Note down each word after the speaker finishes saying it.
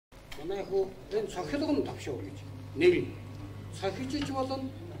Манайхуу энэ цохилгон товшоо гэж нэр нь. Цохижч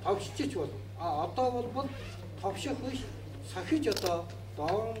болон товшчч болон одоо бол товших биш цохиж одоо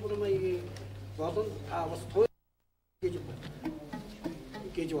доомбормын болон бас гэж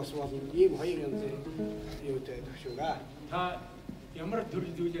бас болно. Ийм хоёр янзын юутай төвшөөга. Та ямар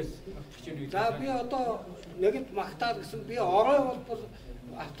төрөл зүйлээс магтаж байна вэ? За би одоо нэгт магтаад гэсэн би орой бол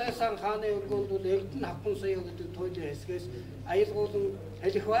Алтай сан хааны өргөнд бол эрдэн хавхан сая гэдэг туйлын хэсгээс аялгуулан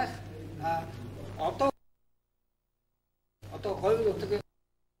хэлэх байх. Одоо говийн утгыг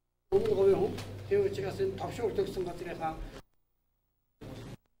өмнө говийн хүн тэр учраас энэ товшуур төгсөн газрынхаа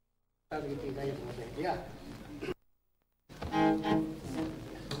гэдгийг аяалгуулъя.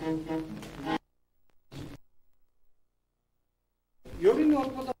 Ер нь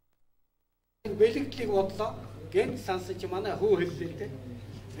бол бэлэгдлийг бодлоо гэнт сансаж манай хүү хэллээ те.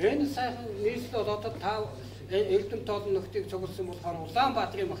 Энэ сайхан нийслэл одоо та эрдэм тоолн нөхдийг цугласан болохоор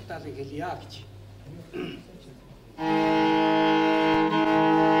Улаанбаатарын магтаалыг хэлье гэж.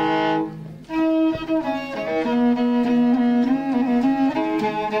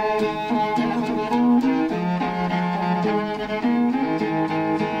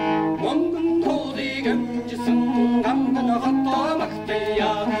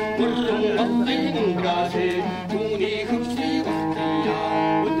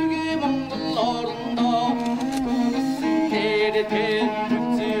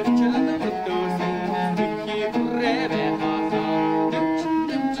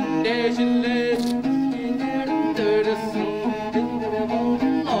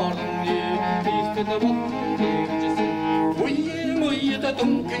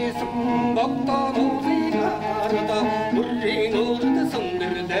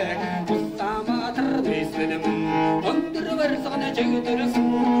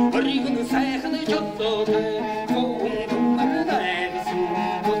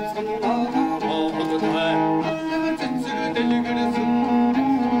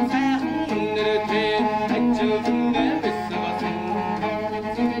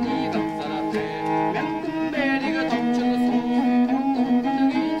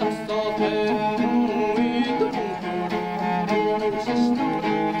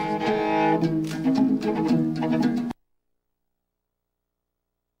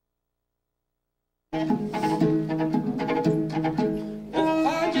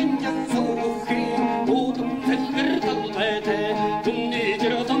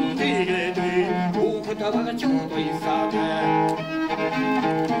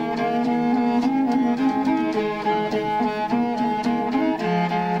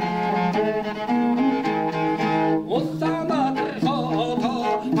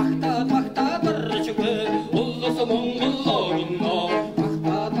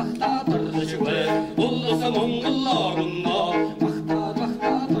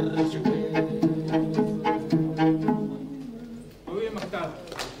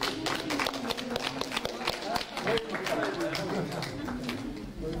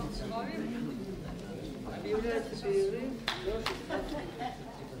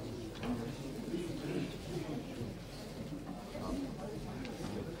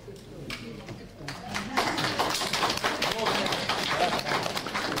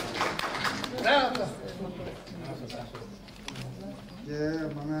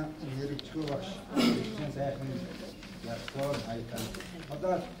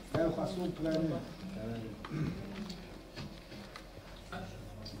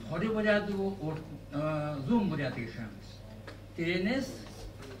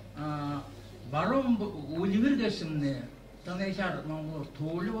 Барон үлгэр гэсэмнэ танайшаар Монгол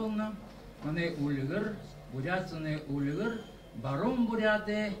туульч болно. Манай үлгэр, бурятны үлгэр, барон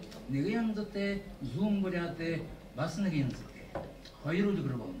буряты, нэг янзтай, зүүн буряты, бас нэг янзтай. Хоёр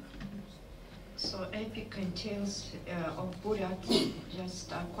үлгэр болно. So epic and tales of Buryat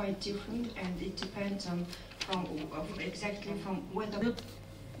just are quite different, and it depends on exactly from whether.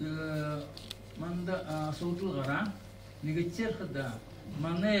 Манда суулгаараа нэгцээр хада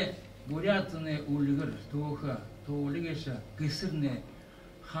манай бурятны үлгэр төөхө туулгээс гэсэрнэ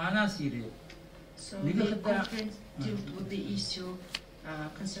ханаас ирээ. So the conference dealt with the issue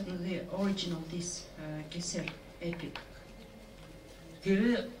concerning the origin of this Geser epic.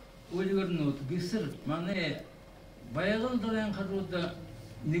 Тэр үлгэрнүүд гэсэр манай баягалдарын харууд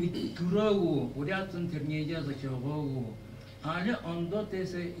нэг төрөөгүй бурятны тэрнийжээс очоогоо. So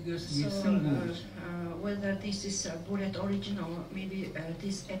whether this is Buryat origin or maybe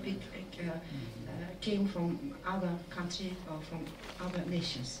this epic came from other country or from other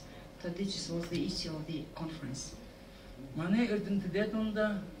nations. So this was the issue of the conference. Манай эрдэмтэд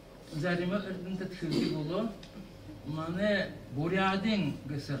онда заримаа эрдэмтэд хэлдэг болоо манай Бурятын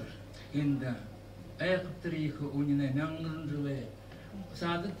гэсэр инда айхтрих үнэ нангрынжвэ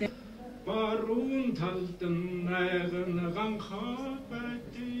садт баруун талд найган ганха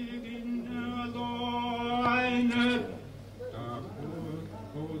байтигин алойнат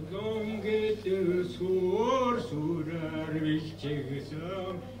Олонгет сүрээр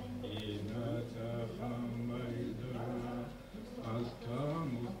билчигсэн ината хамайда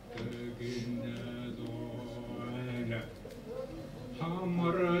алтамутгин дойна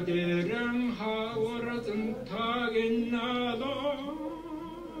хамар дэрэн хаварзэн тагиннало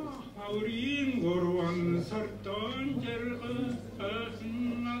хаурин горван сартан жэргэн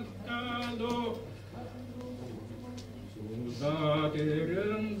ахнаттало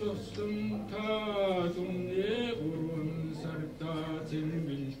Дэрэн дуссан таазунне гурван сарта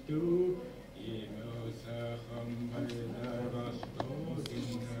зэмбэлтүү имөөсө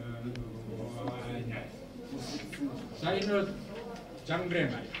хамбайлагастогинна сайнод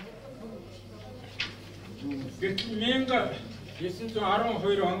жангрэмай гэтэл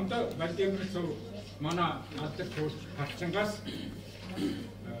 1912 онд Балдандоржид манай алдар туульч гарчингаас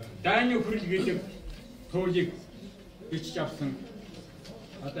дайны хүрэл гэдэг туульийг бичиж авсан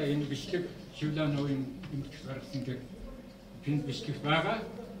одоо энэ бичлэг Ulaanbaatar эмгэгч гаргасан тэр пин бичлэг байгаа.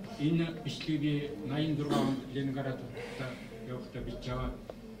 Энэ бичлэгийг 86 онд Ленинградд явахдаа бичиж аваад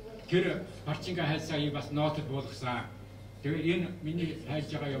тэр парчинга хайсаа бас нотод болгосон. Тэгээ энэ миний хайж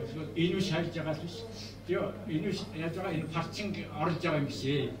байгаа явдал энэ үш хайж байгаа л биш. Тэгээ энэ үш яаж байгаа энэ парчинг орлож байгаа юм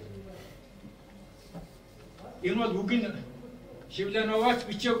шээ. Энэ бол үгийн Ulaanbaatar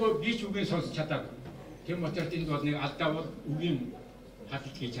бичээгүй би ч үгийн сонсч чадаагүй. Тийм учраас энд бол нэг алдаа бол үгийн хатж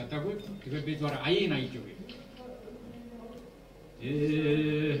хийж чадаагүй. Тэгэхээр бид баар аян аяж өгье.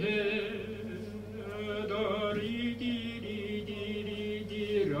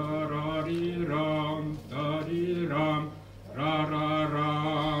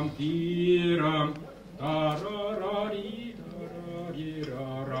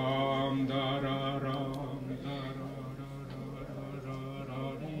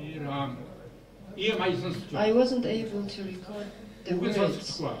 I wasn't able to record the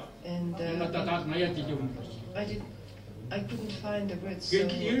words, and I couldn't find the words, so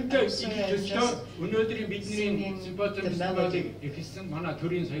I'm sorry, I'm just өнөөдрийн бидний Symposium-Festival-ыг эхэлсэн манай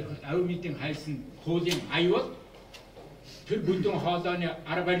төрийн саяхт Авирмэдийн хайсан хуулийн аюул тэр бүдүүн хоолойны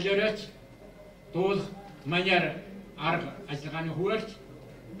арга барилаараач дуулах маняар арга ажиллагааны хуваарч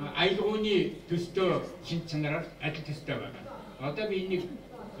аялгауны төстөө шинж чанараар адил төстэй байгаа. Одоо би энийг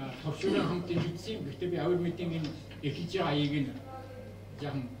товшрын хамтын хийсэн. Гэхдээ би Авирмэдийн энэ эхэлж байгаа аяыг нь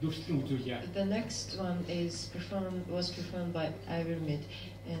яхан дүрслэн үзүүлье. The next one was performed by Avирмэд,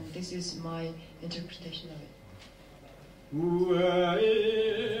 and this is my interpretation of it.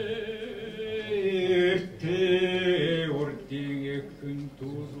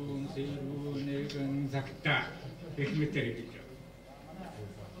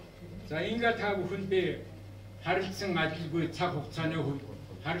 За ингээ та бүхэнд би харилцсан ажилгүй цаг хугацааны хувьд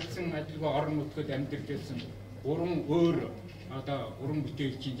харилцсан ажилгүй орон нутгад амьдарч байсан гурван өөр одоо уран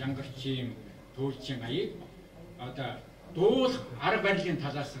бүтээлчийн жангарчийн туульчийн аяыг одоо дуулах арга барилын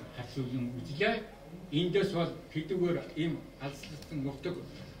талаас харьцуулан үзлээ. Эндээс бол хэдүүгээр ийм алслсан нутаг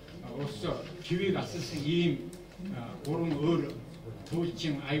ус чивийг алсалсан ийм гурван өөр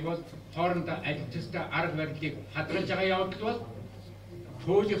туульчийн аяг бол хоорондоо аль төстэй арга барилыг хадгалж байгаа явдал бол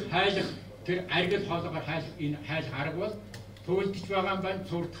туульх хайлах тэр аргил хоолоогоор хайлах энэ хайлах арга бол туульдж байгаа юм байна,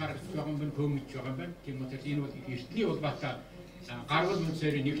 цуурд харагдж байгаа юм байна, көмөж байгаа юм байна. Тийм учраас энэ бол эртний улбаатай гаргал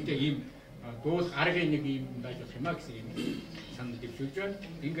үнсээр нэгтэй ийм дуулах аргын нэг юм байж болох юм а гэсэн юм санал дэвшүүлж байна.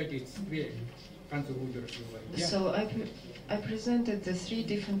 Ингээд эцэстээ ганц өгүүлбэр өгөө. So I presented the three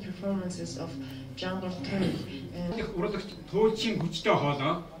different performances of jungle tuul. Урлагч туульчийн хүчтэй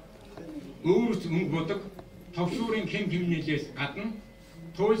хоолой өөрөс өнгө бодог товшуурын хэм хэмнэлээс гадна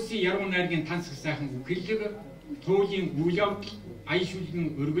туульсын яруу найргийн тансаг сайхан үхэлэг туулийн үйл явдал аян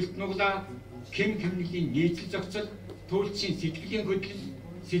шүлгэн өргөлт нуглаа хэм хэмнэлийн нийцэл зохицол туульчийн сэтгэлийн хөдлөл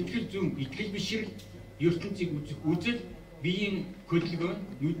сэтгэл зүйн итгэл бишрэл ертөнцийг үзэх үзэл биеийн хөдөлгөөн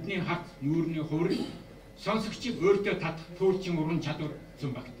нүдний хат нүүрний хуврал сонсогчийг өөртөө татах туульчийн уран чадвар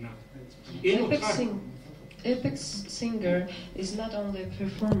зүүн багтана. Epic singer is not only a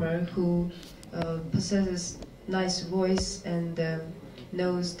performer who possesses nice voice and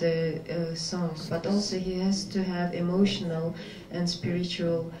knows the songs, but also he has to have emotional and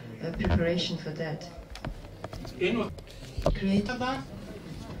spiritual preparation for that.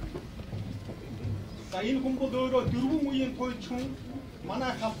 Энэ хүн бол өөрөө дөрвөн үеийн туульч хүн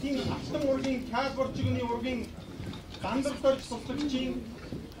манай хавтын алтан ургийн Тясборжигны ургийн Балдандоржид туслагчийн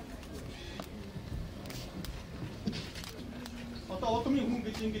одоо удмын хүн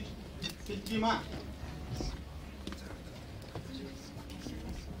гэж ингэж хэлж юм аа.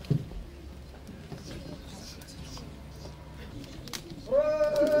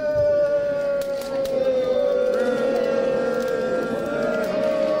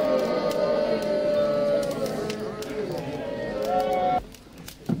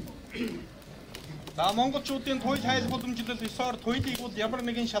 Монголчуудын туйл хайл боломжлол ёсоор туйлыг бол ямар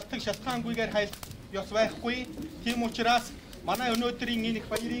нэгэн шалтгаан шалтгаангүйгээр хайлах ёс байхгүй. Тийм учраас манай өнөөдрийн энэ их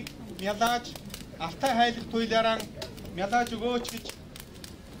баярыг мялааж Алтай хайлах туйлаараа мялааж өгөөч гэж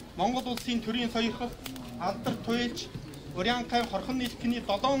Монгол улсын төрийн соёрхол алдар туйлч Ulaanbaatar хорхон нийлхний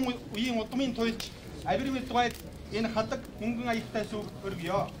 7 үеийн удмын туйлч Авирмэд гуайд энэ хадаг мөнгөн аягтай сүг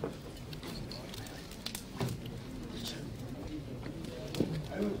өргөё.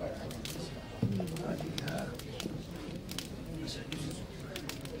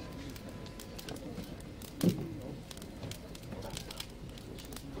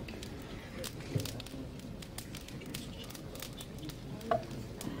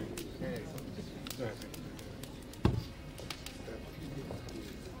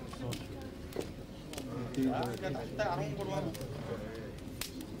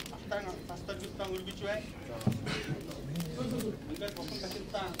 Алтай пастажуудаа өргөж байна. Ингээд бохон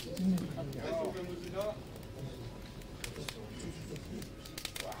тахилтаа өргөжлөө.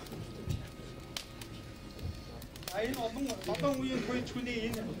 Айн олон үеийн туйлчгүй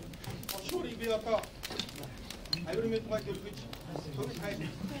энэ оршуурыг би одоо Авирмэд гуайд өргөж төгс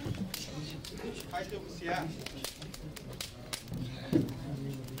хайлт өгсөе.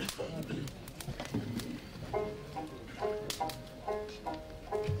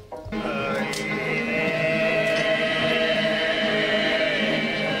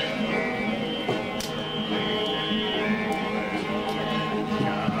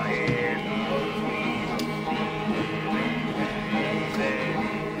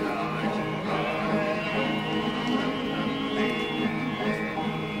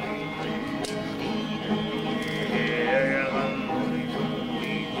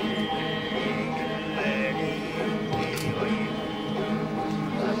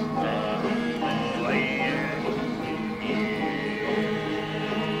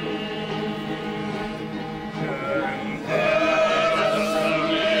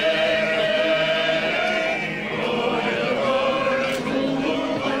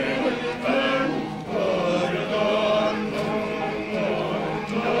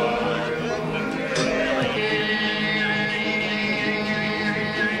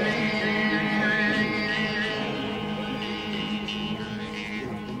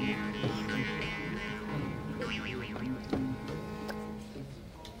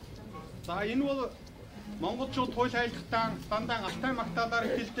 Энэ бол монголчууд туйл хайлтаа дандаа алтай магтаалаар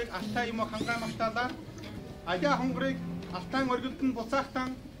эхэлдэг. Алтай юм уу хангай магтаалаар аlia хонгорыг алтай оргилд нь буцаахтан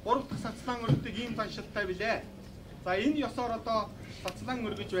 3 дахь сацлан өргөдөг ийм таншилтай билээ. За энэ ёсоор одоо сацлан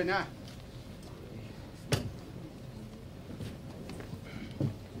өргөж байна.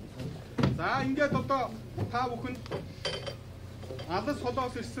 За ингээд одоо та бүхэнд алс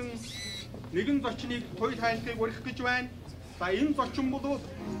холоос ирсэн нэгэн зочныг туйл хайлтыг өргөх гэж байна. За энэ зочин бол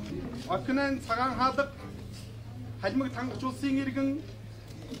Мսн Цагаанзам халимаг тангаж улсын иргэн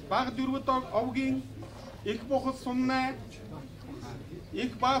баг дөрвөд овгийн их бохол сумнаа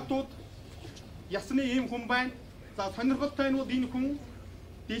их баатууд ясны ийм хүн байна. За сонирхолтой нь бол энэ хүн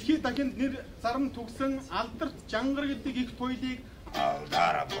дэлхийн дахинд нэр зарам төгсөн алдарт жангар гэдэг их туйлыг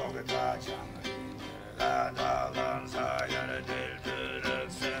алдара богдаж гадаалан саяр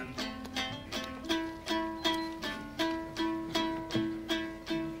дэлгэрсэн.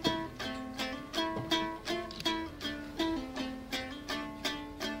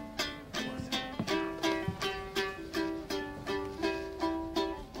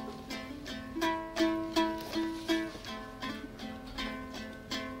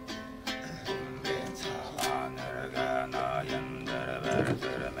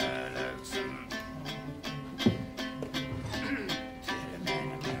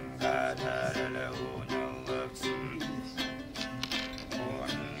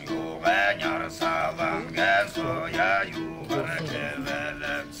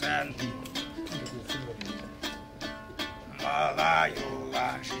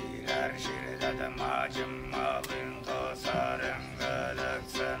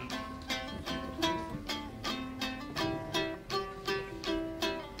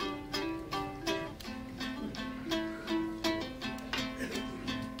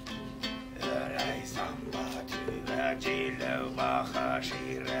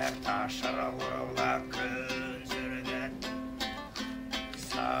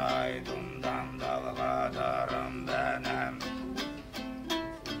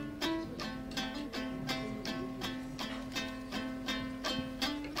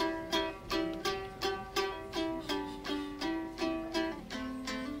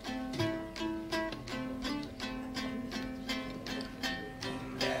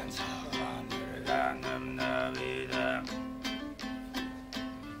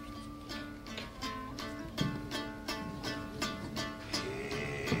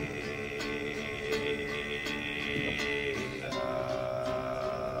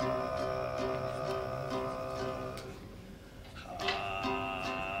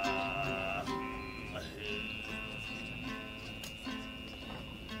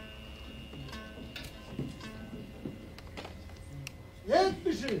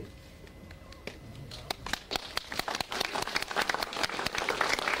 Туульчийн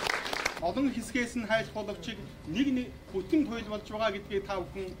олон хэсгээс нь хайлт боловчийг нэг бүтэн туйл болж байгаа гэдгийг та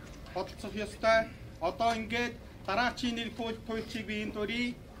бүхэн бодолцох ёстой. Одоо ингээд дараачийн нэг туульчийг би энэ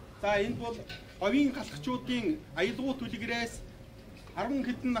дурыг. За энд бол говийн галахчуудын аялгуу түлгэрээс 10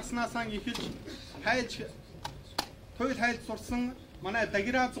 хэдэн наснаасаа эхэлж туйл хайлт сурсан манай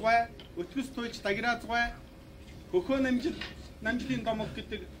дагираа гуай, өтгөс туульч дагираа гуай, хөхөө намжлын домог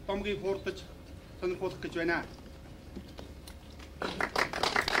гэдэг домгийг хуурдаж сонирхуулах гэж байна.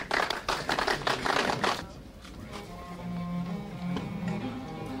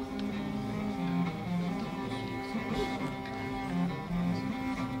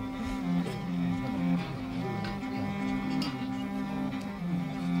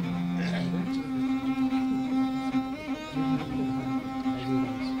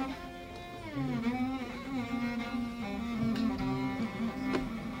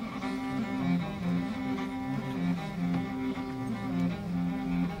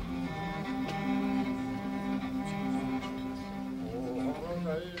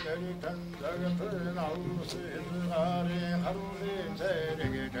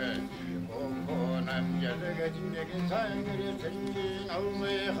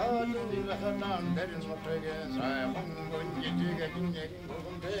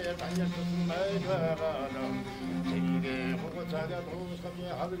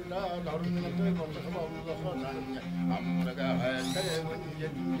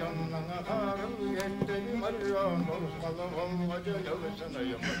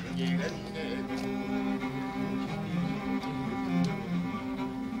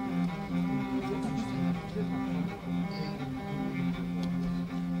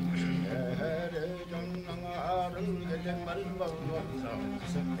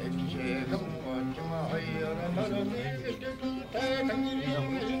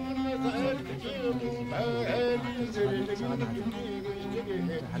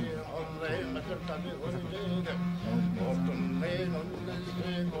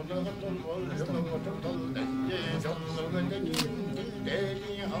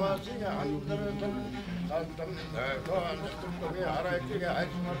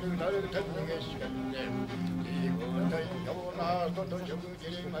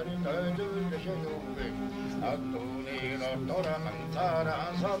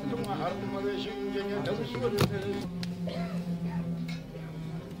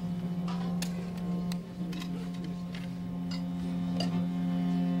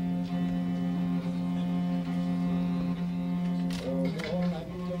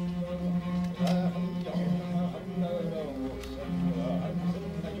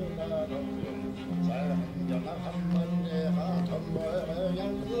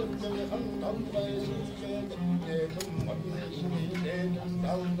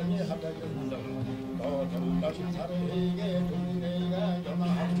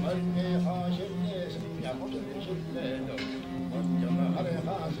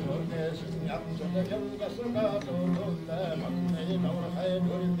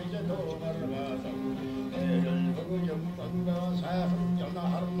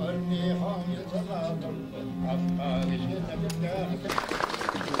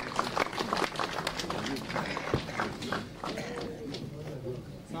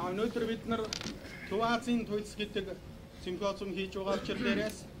 Өнөөдөр бид нар Тཙв Азийн туульс гэдэг симпозиум хийж байгаа учраас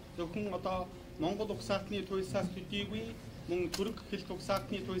дээрээс зөвхөн одоо Монгол угсаатны туульсаас төдийгүй мөн Түрк хэл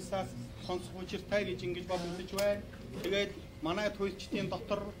угсаатны туульсаас сонсох учиртай гэж ингэж бодогдож байна. Тэгээд манай туульчдын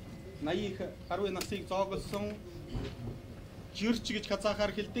дотор 80 их гаруй насыг зоогсон жирч гэж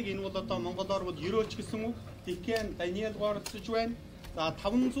казахаар хэлдэг. Энэ бол одоо монголоор бол ерөөч гэсэн үг. Дэлхийн Даниэл оролцож байна. За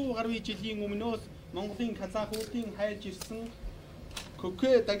 500 гаруй жилийн өмнөөс Монголын казахуудын хайлж ирсэн Көкө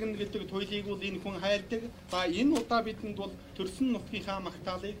дагна гэдэг туйлыг бол энэ хүн хайлдаг. За энэ удаа бидэнд бол төрсөн нутгийнхаа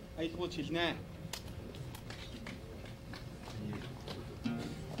магтаалыг аялгуулж хэлнэ.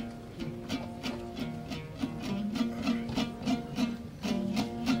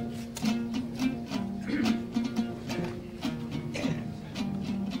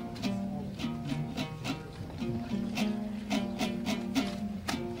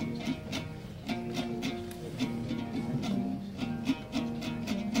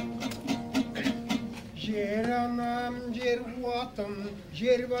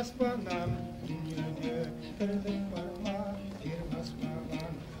 Жер баспанам, дүниеде тірлік бар ма, жер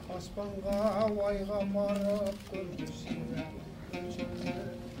баспаған, аспанға ойға барып көргісіңді, көзіңді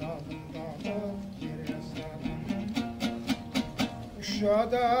далындағы жер астаған.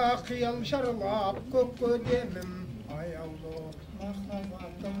 Ұшада қиял шарлап көк көдемім, аяулы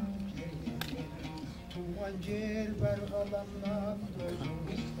махаббатым жерге келіп, туған Жер бар ғаламнан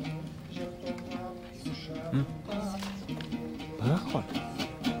өзіңіздің жыртылған Бақпа.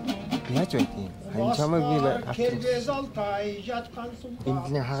 Яаж байдгийг хань чамайг би кербез алтай жатқан сұлтан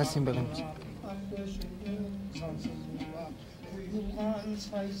эндний хагасан байгаа юм чи. Құйылған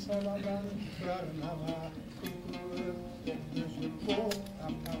сай саладан жарнаға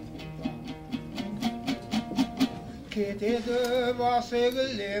кетеді басы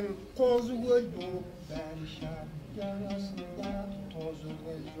кілең қозы көл боп бәрі шат жағасында тозы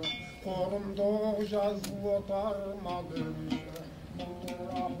көл жоқ қорымдық жазып отар мал өрісі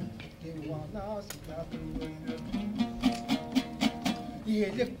мұңырап диуанасы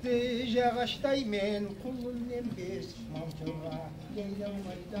елікті жағаштай мен құлын ембес малшыға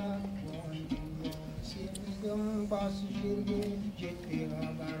лейлемайда сенің басы жерге жетпей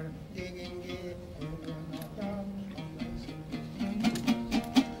қалар дегенге көрген адам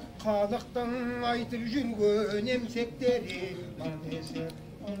халықтың айтып жүрген емсектері бар десек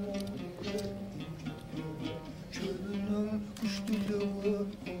шөлінің күштілігі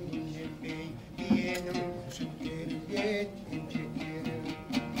құлын жетпей биенің сүттерінде емшектері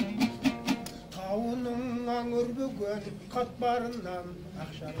тауының аңырбөгөн қатпарынан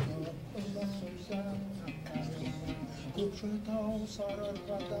ақшарғы ылас сойса көкшетау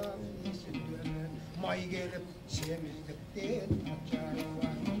сарыарқадан есілдері май келіп семіздіктен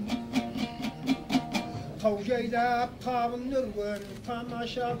атжарылған тау жайлап табын үрген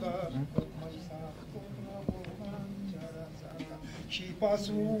тамашаға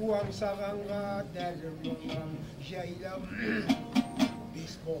шипасы аңсағанға дәрі болған жайлап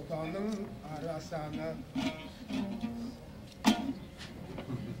бес боқтаның арасаны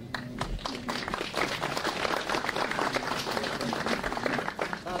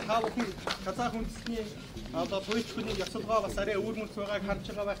та бүхэн Казах үндэстний одоо туульч хүний ёслогоо бас арай өөрмөлс байгааг харж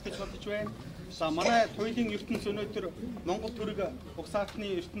байгаа байх гэж бодож байна. За манай туйлын ертөнц өнөөдөр Монгол төрөг угсаатны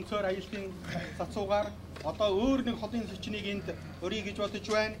ертөнцөөр аяллаа цацуугаар одоо өөр нэг холын зочныг энд өрье гэж бодож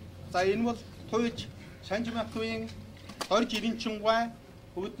байна. За энэ бол туульч Шанжмахтын Дорж ирэнчин гуай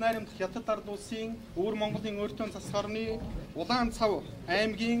Бүгд найрамд Хятад ард улсын Өвөр Монголын өөртөө засгарны Ulaanbaatar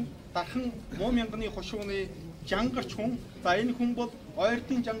аймгийн дархан Мумянганы хошууны жангарч хүн. За энэ хүн бол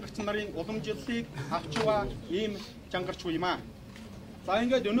ойртын жангарч нарын уламжлалыг авч байгаа ийм жангарч хүн юм аа. За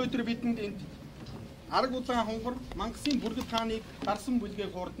ингээд өнөөдөр бидэнд энд арга улаан хонгор Мангсын бүргэд хааныг дарсан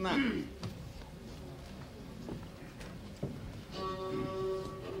бүлгээ хурднаа.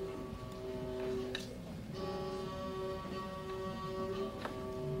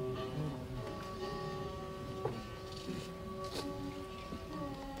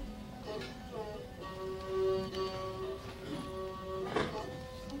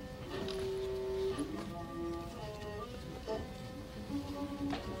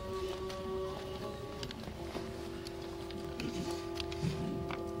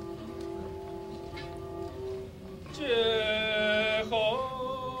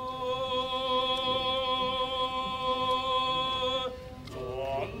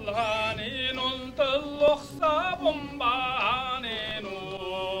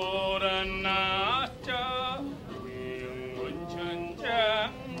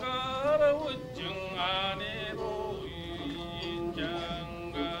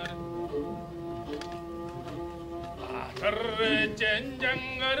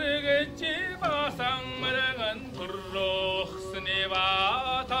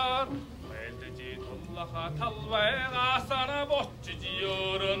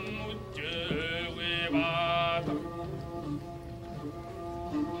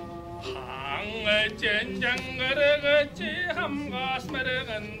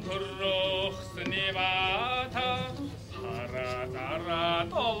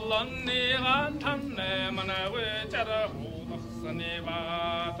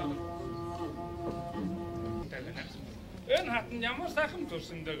 Энэ хатан ямар сайхан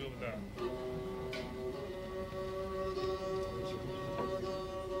төрсөндөө гэвлээ.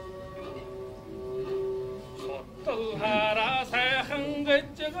 Хотол хараа сайхан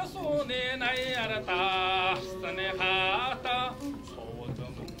гэж сууны наяар таастаны хата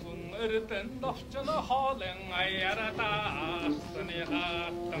соодон эрдэн довчон хоолын аяар таастаны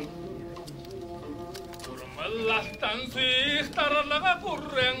хата Урмаллалтан сих тарлага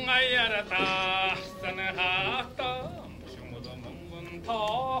бүрэн аяар таастаны хата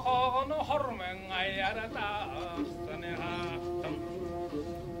Тохогон хормэн аяар таастаны хата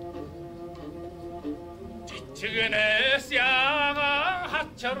Чигэнэс яаган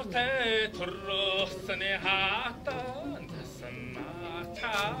хачартай төррөссөний хаатан тасна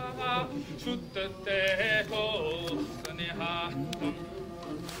чаага шүттэй төөссөний хаатан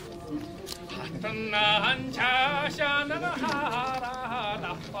хатнан чашаан хараад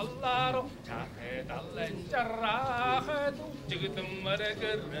авлаару чахэдалэн жарахад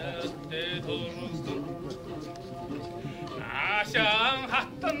жигдэммэрэгэртэй төрсөн ашаан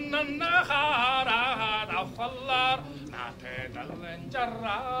хатнан хараад авлаар натэдалэн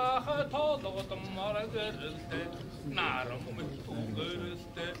жарахад толгодмэрэгэртэй нарам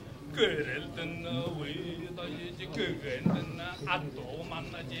мэтүгэртэй Gürelden uyudayıcı güvendin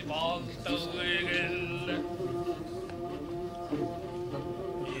adomanacı baltağıyıl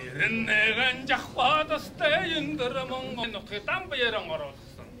Yerine cahvadasta yındırımın Noktadan bir yerin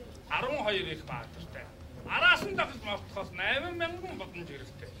oralısın 12 их Baatır'da Arasında kızmaktıkasın 8,000 bakın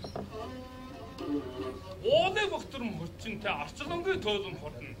jirifte Oğlu vaktirim hüccünte arçılınғы tözün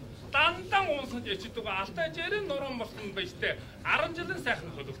hordun Дандан уусаж ичдэг Алтай жирийн нуран болсон байж тээ 10 жилийн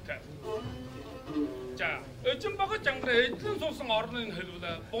сайхан төлөвтэй. За, өчн багаж ангар эдлэн суусан орныг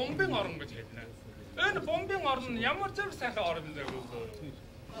хэлвэл бомбын орн гэж хэлнэ. Энэ бомбын орн ямар зэрэг сайхан орн вэ гэвэл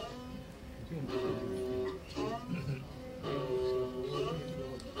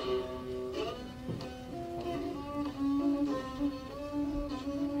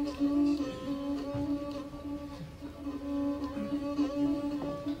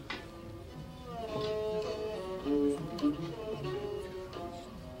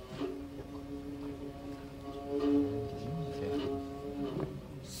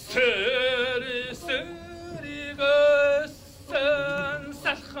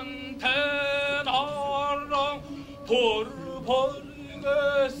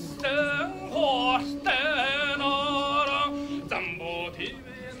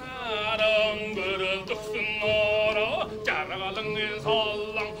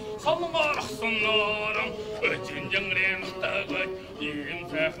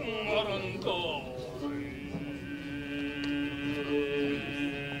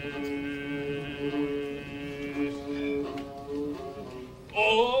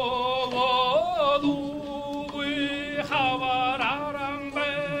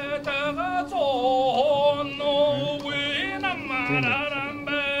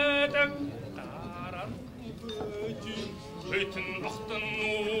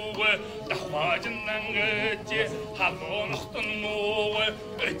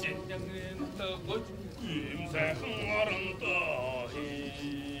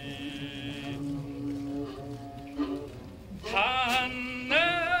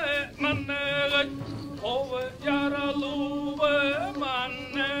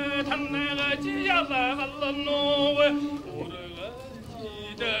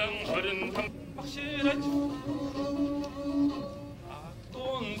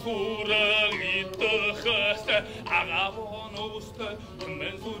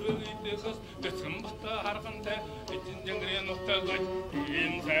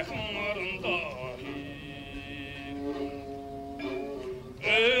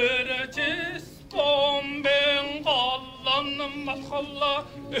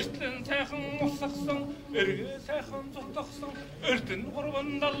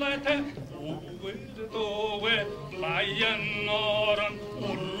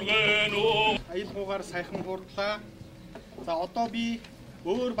Аялгуугаар сайхан хурдлаа. За одоо би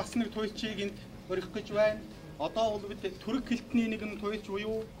өөр бас нэг туульчийг энд өргөх гэж байна. Одоо бол бид түрэг хэлтний нэгэн туульч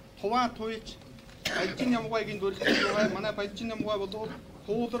буюу Туваа туульч Балдандоржид ямгайгийн өргөх гэж байна. Манай Балдандоржид ямгай бол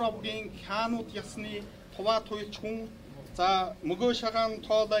Хуулравгийн хаанууд ясны Туваа туульч хүн. За мөгөө шагаан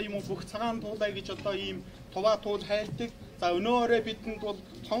тоолаа юм уу бүх цагаан туулаа гэж одоо ийм Туваа туул хайлдаг. За өнөөрөө бидэнд бол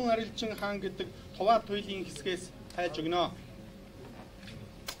Тон Арилжин хаан гэдэг Туваа туйлын хэсгээс хайж өгнө.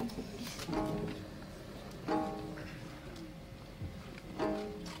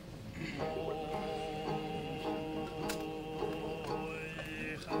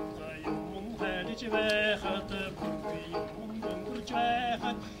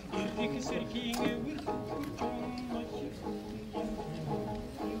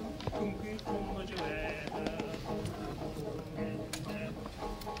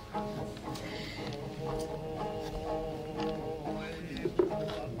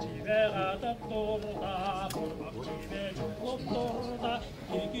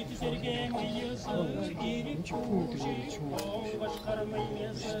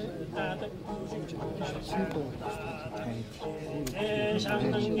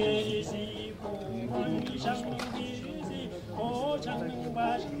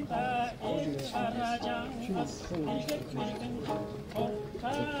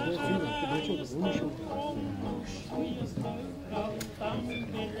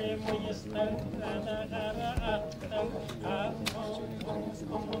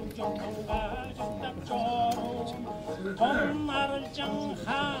 Tonlarcan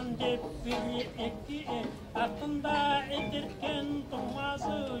han depiri eki Atında edirken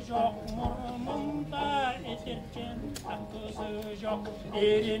duması yok Murnunda edirken akısı yok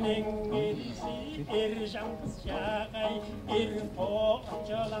Erinin erisi erjanız şağay Erin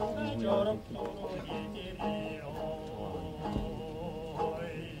poğaçalanda joruk duru ediri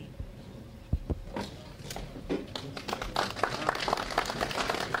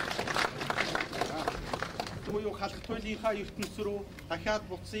буюу халах туйлынхаа ертөнц рүү дахиад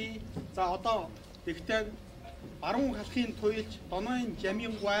буцъя. За одоо тэгтээ баруун халахын туйлч доноын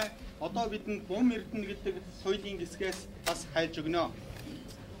жамин гуай одоо бидэнд бум эрдэнэ гэдэг туйлын хэсгээс бас хайлж өгнө.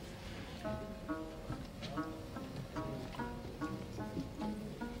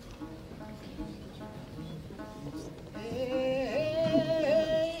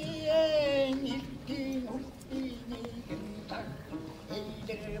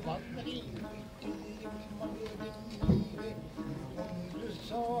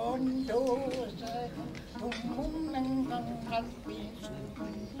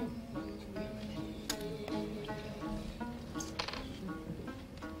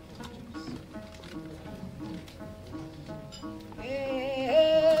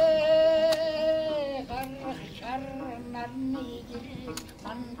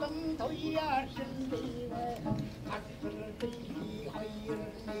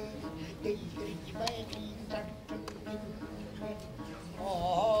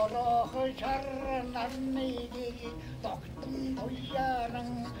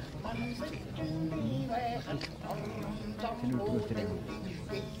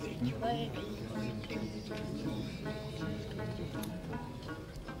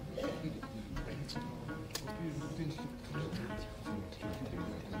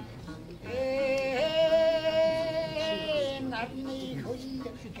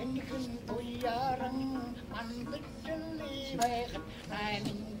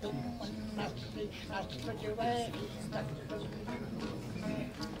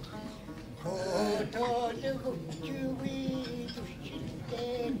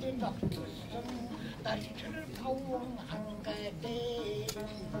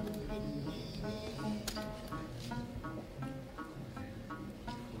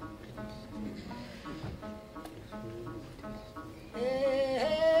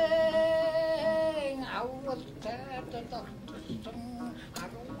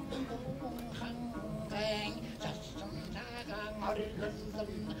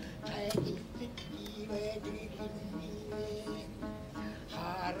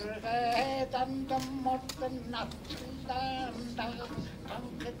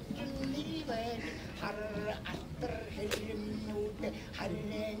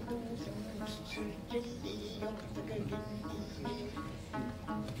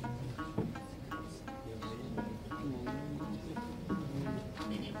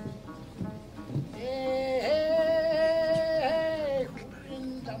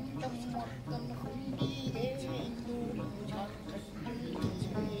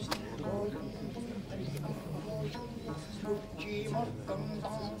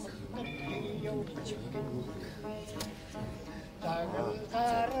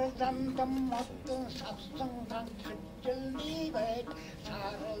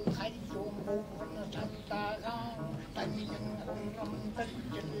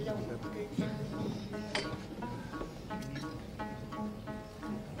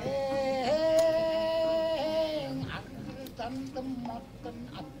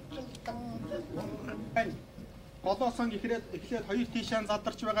 Голоосон эхлээд хоёр тийшээ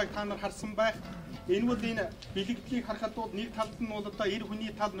задарч байгааг та нар харсан байх. Энэ бол энэ бэлэгдлийг харахад бол нэг талд нь бол одоо эр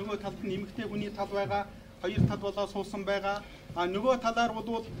хүний тал, нөгөө талд нь эмэгтэй хүний тал байгаа. Хоёр тал болоо суусан байгаа. А нөгөө талаар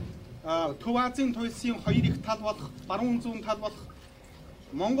бол Тзөв Азийн туульсын хоёр их тал болох, баруун зүүн тал болох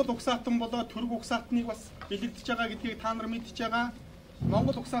Монгол угсаатан болоо Түрэг угсаатныг бас бэлэгдэж байгаа гэдгийг та нар мэдж байгаа.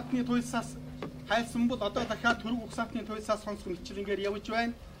 Монгол угсаатны туульсаас хайлсан бол одоо дахиад Түрэг угсаатны туульсаас сонсох мэтлэнгээр явж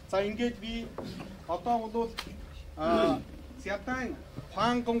байна. За ингээд би одоо бол Зятан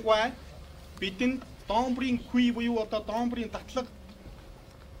Хуангон гуай бидэнд доомбрын хүй буюу одоо доомбрын татлаг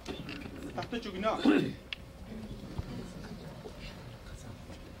татаж өгнө.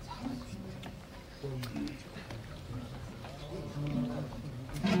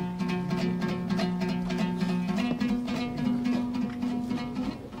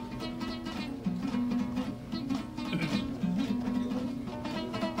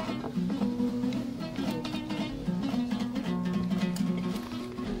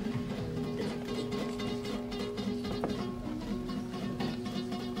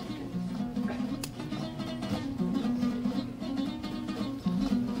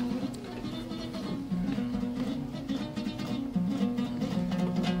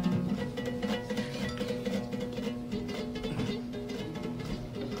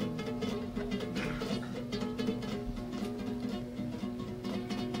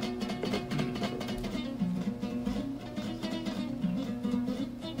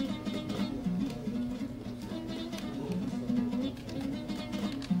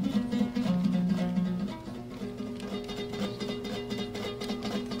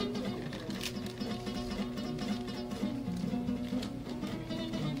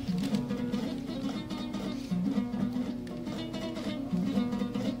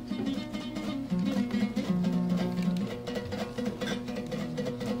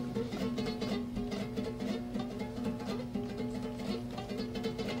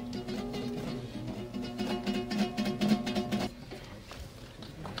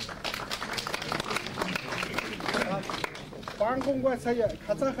 Янгонгуй сая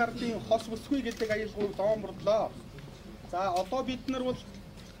Казах ардын хос бүсгүй гэдэг аюулгүйг доомрлоо. За одоо бид нар бол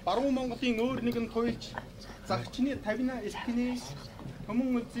баруун Монголын өөр нэгэн туульч загчны 50-аа элхний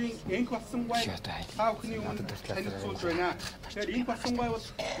Мսн улсын энх болсон гуай та бүхний өмнө танилцуулж байна. Тэгэхээр энх болсон гуай бол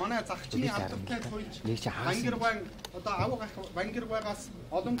манай загчны алдартай туульч Бангэр гуайн одоо авах Бангэр гуайгаас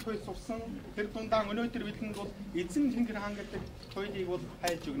олон туульс сурсан. Тэр дундаа өнөөдөр бидэнд бол эзэн Тэнгэр хаан гэдэг туйлыг бол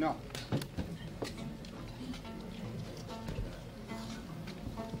хайлж өгнө.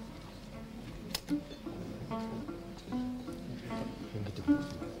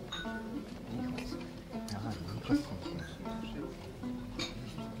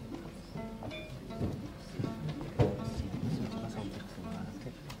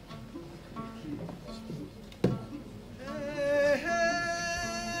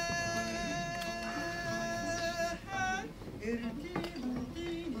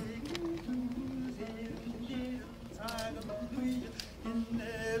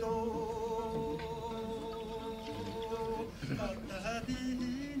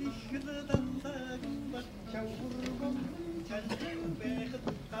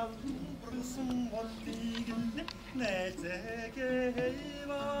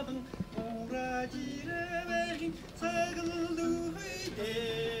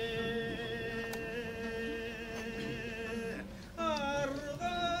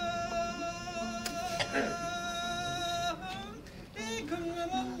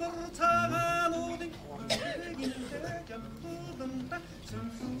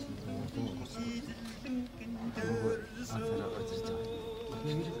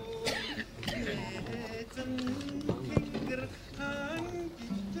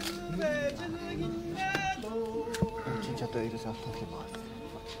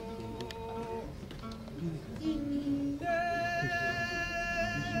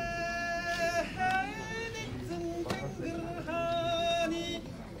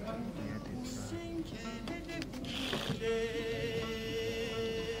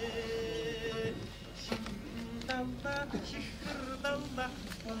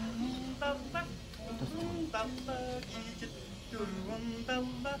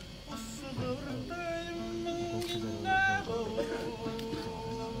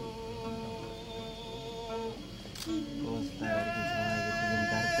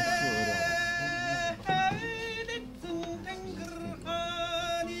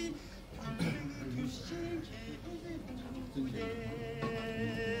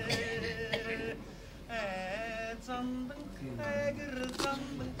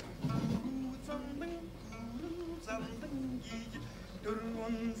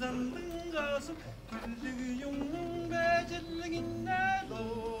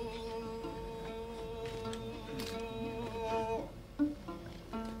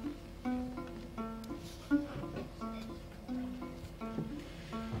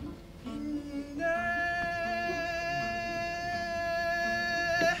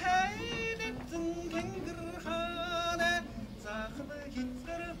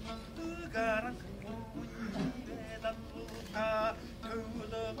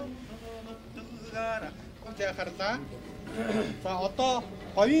 За одоо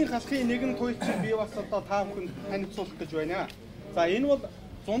говийн халахын нэгэн туульчийг би бас одоо та бүхэнд танилцуулах гэж байна. За энэ бол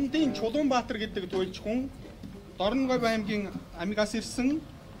Зундын Ulaanbaatar гэдэг туульч хүн Дорноговь аймгийн амигаас ирсэн.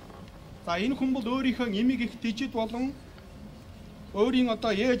 За энэ хүн бол өөрийнхөө эмийг их дижид болон өөрийн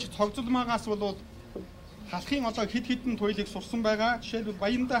одоо ээж цогцолмаагаас бол халахын одоо хэд хэдэн туйлыг сурсан байгаа. Жишээлбэл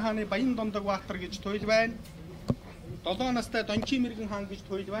Баянда хааны Балдандоржид гэж туйл байна. 7 настай Дончин мэргэн хаан гэж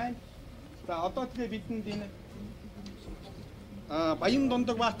туйл байна. За одоо тэгээ бидэнд энэ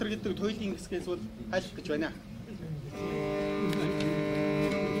Баянданоржид гэдэг туйлын хэсгээс бол хайлах гэж байна.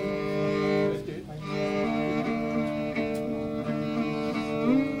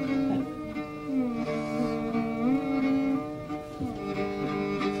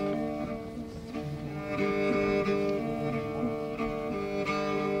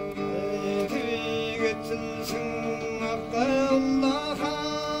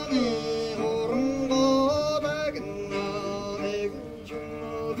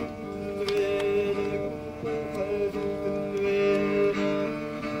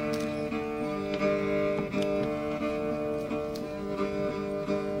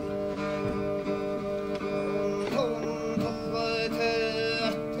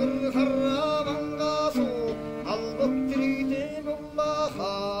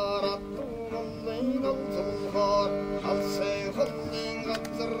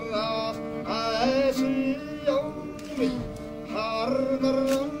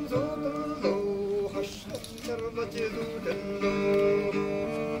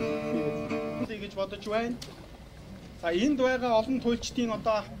 За энд байгаа олон туульчдын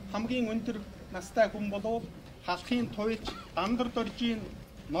одоо хамгийн өндөр настай хүн бол халахын туульч Балдандоржийн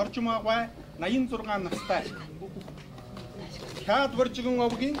норжмаа гуай 86 настай. Хаад Боржигэн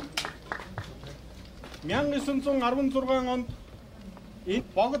овгийн 1916 онд энэ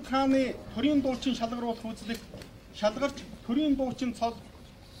Богд хааны төрийн дуучин шалгаруулах үзлэг шалгарч төрийн дуучин цол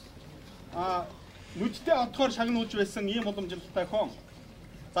нүдтэй отгоор шагнуулж байсан ийм уламжлалтай хон.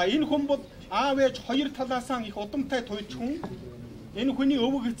 За энэ хүн бол аав ээж хоёр талаасаа их удамтай туульч хүн. Энэ хүний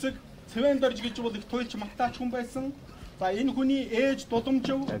өвөг эцэг Цвендорж гэж бол их туульч магтаж хүн байсан. За энэ хүний ээж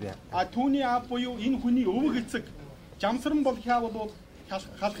Дудамжав түүний аав буюу энэ хүний өвөг эцэг Жамсран бол хяавал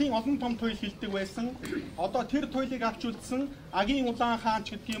халахын олон том туйл хилдэг байсан. Одоо тэр туйлыг авч үлдсэн агийн улаан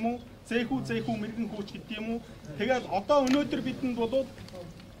хаанч гэдэг юм уу? Зэхүү мэрэгэн хүүч гэдэг юм уу? Тэгээд одоо өнөөдөр бидэнд бол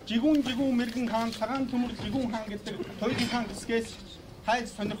жигүүн мэрэгэн хаан цагаан төмөр жигүүн хаан гэдэг туйлын хаан гэсгээс хайж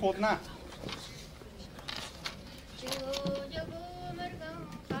сонирхуулнаа.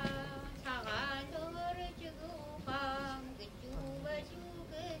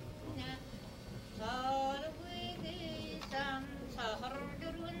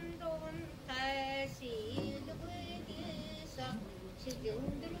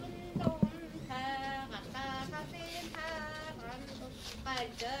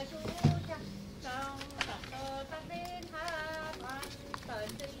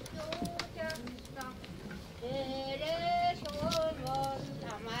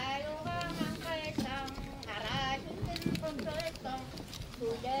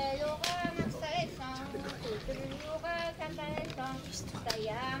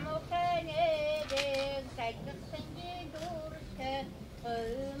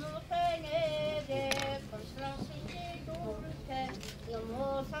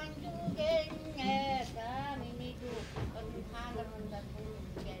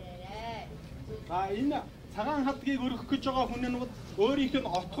 Энэ цагаан хадгийг өргөх гэж байгаа хүн нь өөрийнх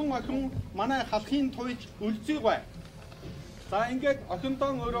нь отхон охин манай халахын туйлч улсын гуай. За ингээд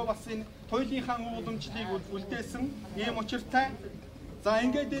охиндоо өөрөө бас энэ туйлынхаа ууламжлалыг үлдээсэн ийм учиртай. За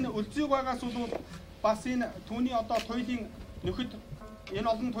ингээд энэ улсын гуайгаас бол бас энэ түүний одоо туйлын нөхөд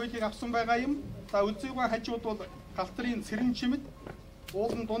энэ олон туйлыг авсан байгаа юм. За улсын гуай хажууд бол Галтрын Цэрэн чимэд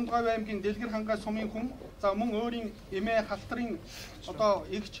уулын Дундгав аймгийн Дэлгэр хангай сумын хүн. За мөн өөрийн эмээ Галтрын одоо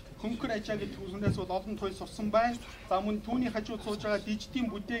эгч Хөнгөр ажаа гэдэг хүнээс бол олон туйл сурсан байна. За мөн түүний хажууд сууж байгаа Диждийн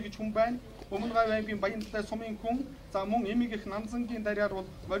Бүдэ гэж хүн байна. Өмнөгав аймгийн Баянлалай сумын хүн. За мөн эмийг их Нанзангийн дарьяар бол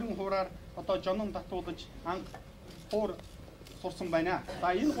морин хуураар одоо жонон татуулж анх хуур сурсан байна.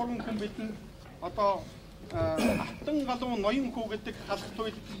 За энэ гурван хүн бидэнд одоо Аттан галуу ноён хүү гэдэг халах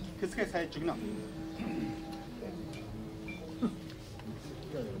туйл хэсгээс хайж өгнө.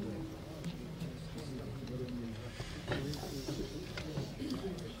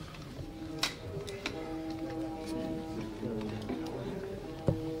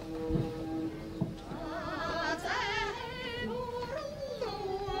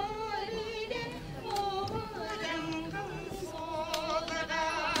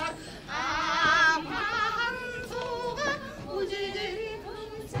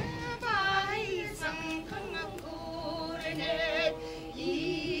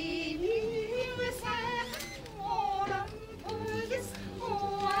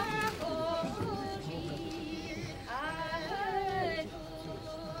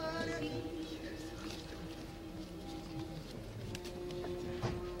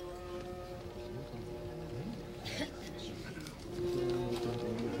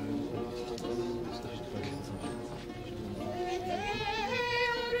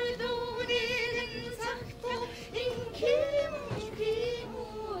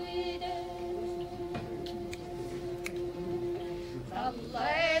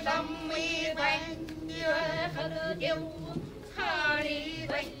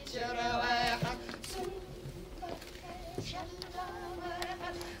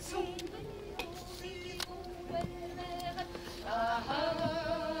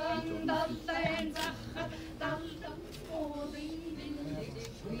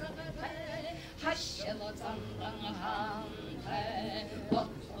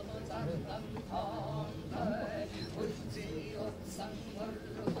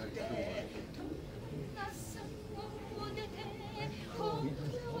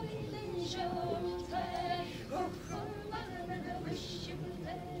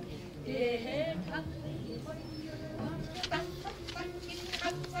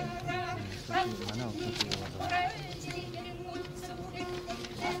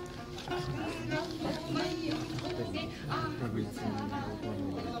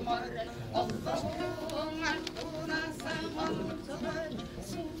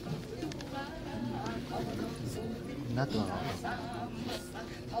 наадам.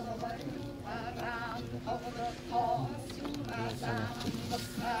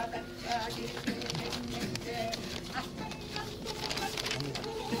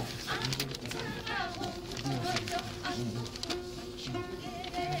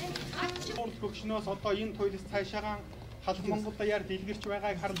 Бүгшнөөс одоо энэ туульс цаашаагаан халх Монгол даяар дэлгэрч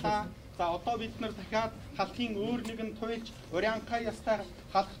байгааг харлаа. За одоо бид нар дахиад халхын өөр нэгэн туульч Ulaanbaatar ястаар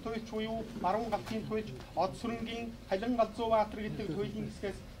халх туульч буюу марун галхын туульч од сүрэнгийн Тཙв Азийн Баатарлаг гэдэг туйлийн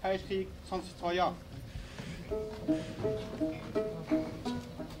хэсгээс хайлахыг сонсцгоё.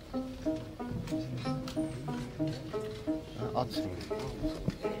 Од сүрэн.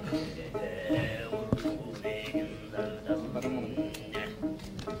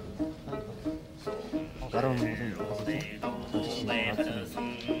 Баруун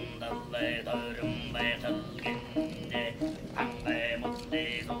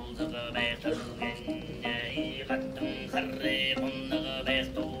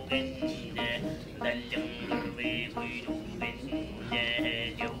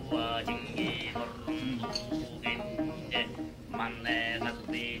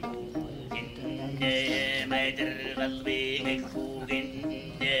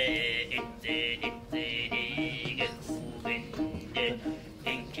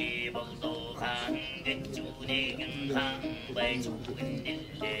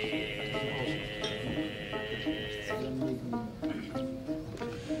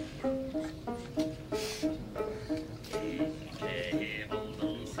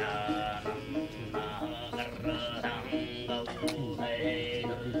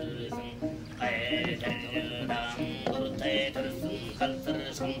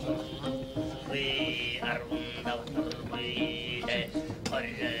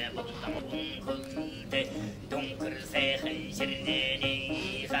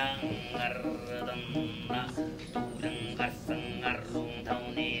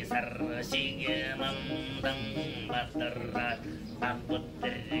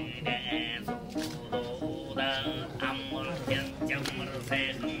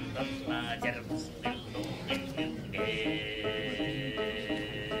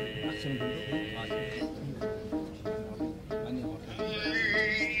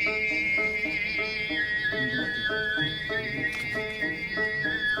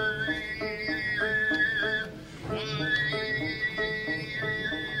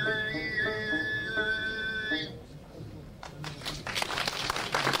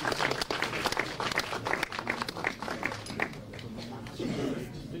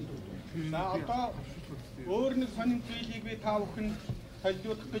Одоо өөр нэг сонин зүйлийг би та бүхэнд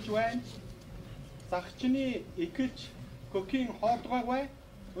солиулах гэж байна. Загчны экэлж көхийн хоолдгой гуай.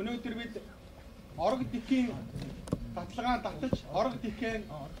 Өнөөдөр бид орог дэлхийн баталгаан татаж орог дэлхийн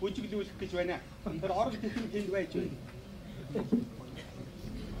бүжиглүүлэх гэж байна. Тэр орог дэлхийн тэнд байж байна.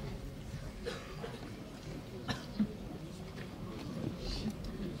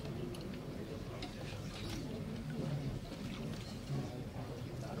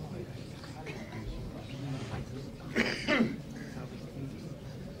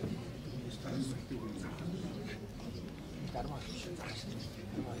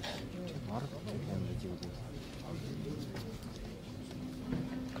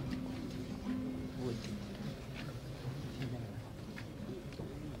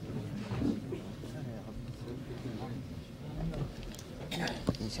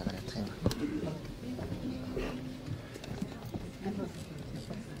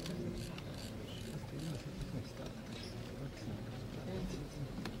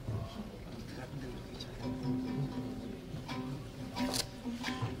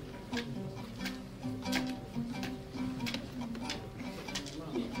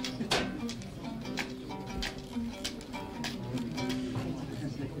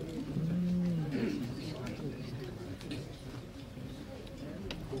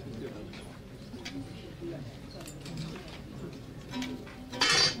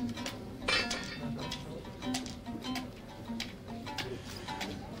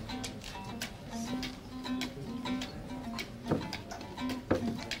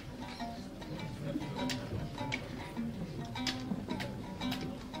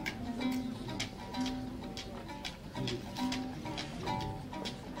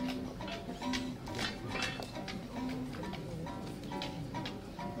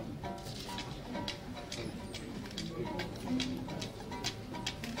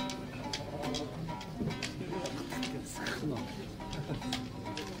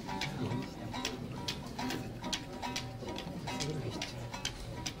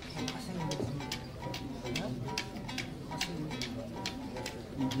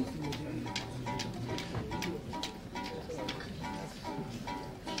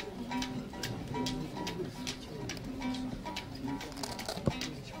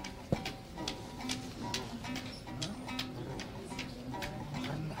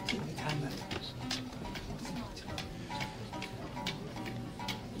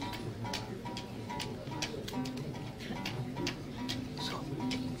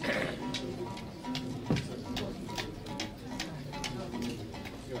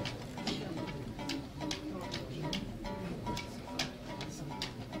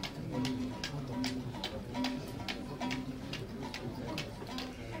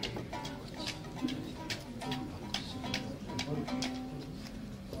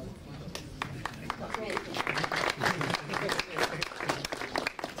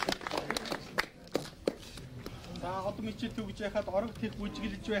 ижил төгж байхад орог тех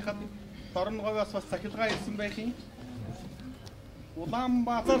бүжиглэж байхад дорногоос бас цахилгаан ирсэн байх юм.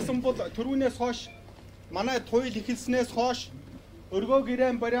 Ulaanbaatar бол түрүүнээс хойш манай туйл эхэлснээс хойш өргөө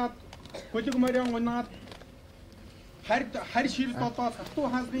гэрэн бариад хөлөг морин унаад хар ширд одоо Сатуу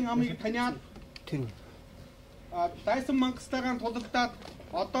хаалгын амыг таниад дайсан мангастайгаан тулалдаад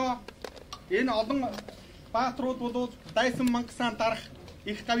одоо энэ олон баатрууд бол дайсан мангасаан дарах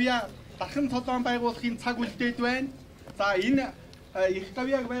их гавья дархан толгоон байгуулахын цаг үлдээд байна. За энэ их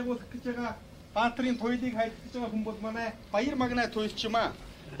гавьяаг байгуулах гэж байгаа баатрын туйлыг хайх гэж байгаа хүн бол манай Баяр магнай туйлч юм аа.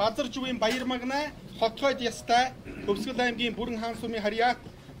 Базаржуугийн Баяр магнай хотгойд ястай Өвсгөл аймгийн Бүрэн хаан сумын харьяат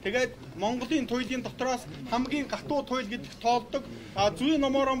тэгээд Монголын туйлын дотроос хамгийн гатуу туйл гэдэгт тоолдог. Зүйн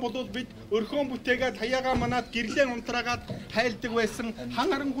номорон бол бид өрхөн бүтээгээд хаяагаа манад гэрлэн унтраагаад хайлдаг байсан хан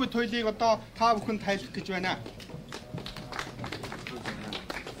харангүй туйлыг одоо та бүхэнд тайлах гэж байна.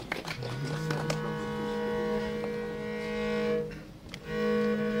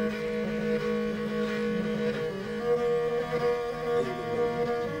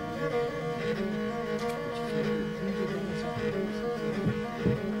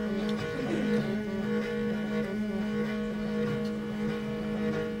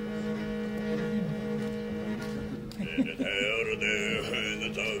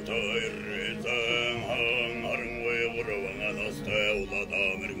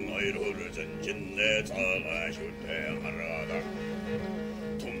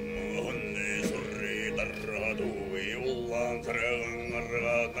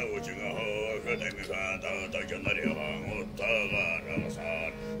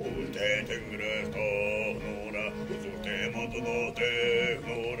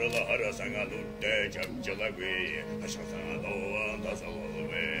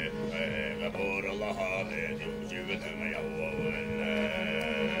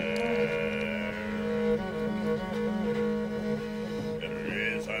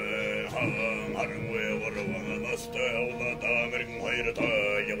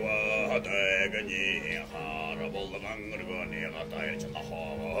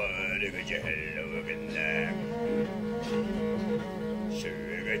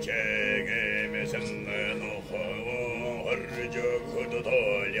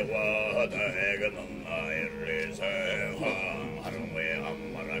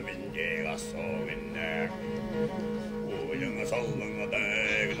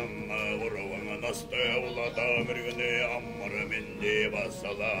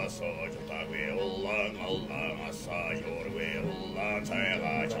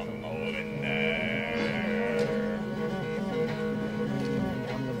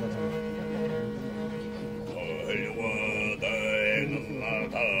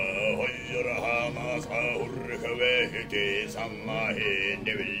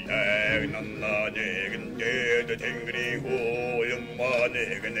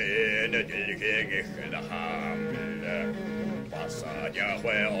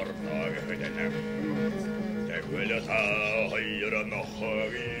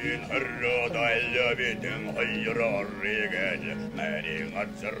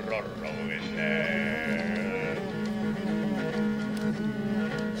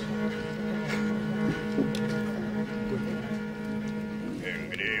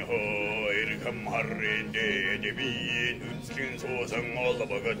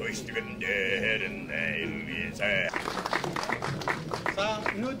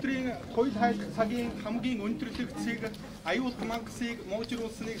 Өнөөдрийн туйл хайлах цагийн хамгийн өндөрлөгцийг аюул мангасыг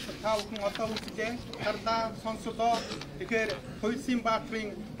муужруулсныг та бүхэн одоо үзлээ. Хардаа сонслоо. Тэгэхээр туульчийн баатрын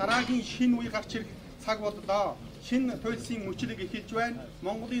дараагийн шинэ үе гарч ирэх цаг боллоо. Шинэ туульчийн мөчлөг эхэлж байна.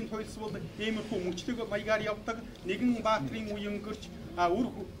 Монголын туульс бол иймэрхүү мөчлөг маягаар явдаг. Нэгэн баатрын үе өнгөрч үр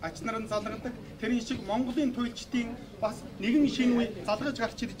ач наран залгадаг. Тэрэн шиг Монголын туульчдын бас нэгэн шинэ үе залгаж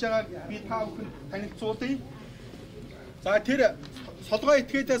гарч ирж байгааг би та бүхэнд танилцуулъя. За тэр солгоо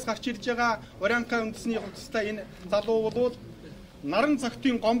этгээдээс гарч ирж байгаа Ураанбаатар үндэсний хувцастай энэ залуу бол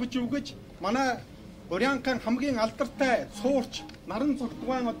Наранцогтын Гомбожав гэж манай Ураанбаатар хамгийн алдартай Цуурч Наранцогт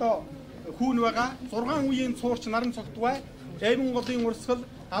гуайн одоо хүүн байгаа. 6 үеийн Цуурч Наранцогт гуай Эвэн голын урсгал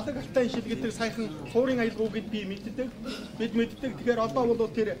алаг алтай шилгэдэг саяхан суурин аялгауг би мэддэг. Бид мэддэг. Тэгэхээр одоо бол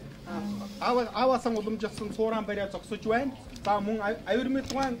тэр аваасан уламжлсан цууран бариа зогсож байна. За мөн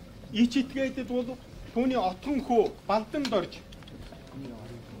Авирмэд гуайн ичитгээдэд бол түүний отгон хүү Балдандоржид.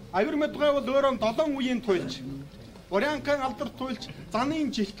 Авирмэд гуай бол өөрөө 7 үеийн туульч. Ураанбаатар алдар туульч заны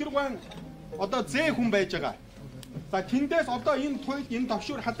жилхэр гуайн одоо зээ хүн байж байгаа. За тэндээс одоо энэ туйл энэ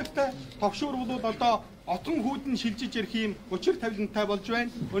товшуур хадагтай товшуур бол одоо отгон хүүдэн шилжиж ирэх юм учир тавилантай болж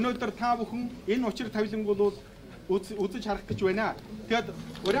байна. Өнөөдөр та бүхэн энэ учир тавиланг бол үзэж харах гэж байна. Тэгэд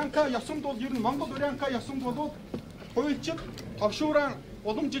Ураанбаатар ёсонд бол ер нь Монгол Ураанбаатар ёсонд бол туульчид товшуураа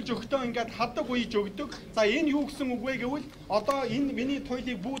уламжилж өгтөө ингээд хадаг уйж өгдөг. За энэ юу гэсэн үг вэ гэвэл одоо энэ миний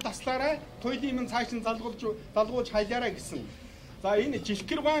туйлыг бүү таслаарай. Туйлыг минь цааш нь залгуулж хайлаарай гэсэн. За энэ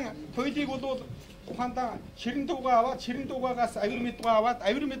жилхэр гуайн туйлыг бол ухаандаа ширэн дуугаа аваад ширэн дуугаагаас авирмэд дуугаа аваад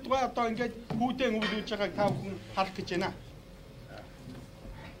авирмэд дуугаа одоо ингээд хүүдэн өвлүүлж байгааг та бүхэн харах гэж байна.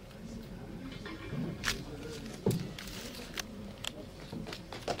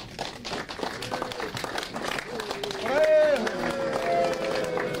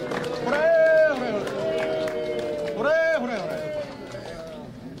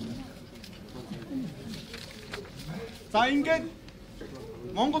 За ингээд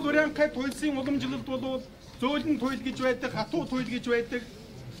Монгол Урянхай туульсын уламжлалт бол зөөлөн туйл гэж байдаг, хатуу туйл гэж байдаг.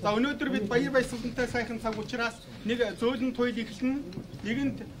 За өнөөдөр бид баяр баясгалантай сайхан цаг учраас нэг зөөлөн туйл эхэлнэ.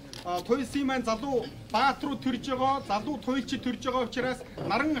 Нэгэнд туульсын маань залуу баатруу төрж байгаа, залуу туульчид төрж байгаа учраас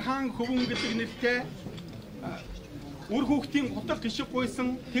Наран хаан хөвөн гэдэг нэртэй үр хүүхдийн гутал гიშг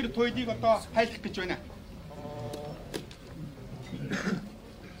гуйсан тэр туйлыг одоо хайлах гэж байна.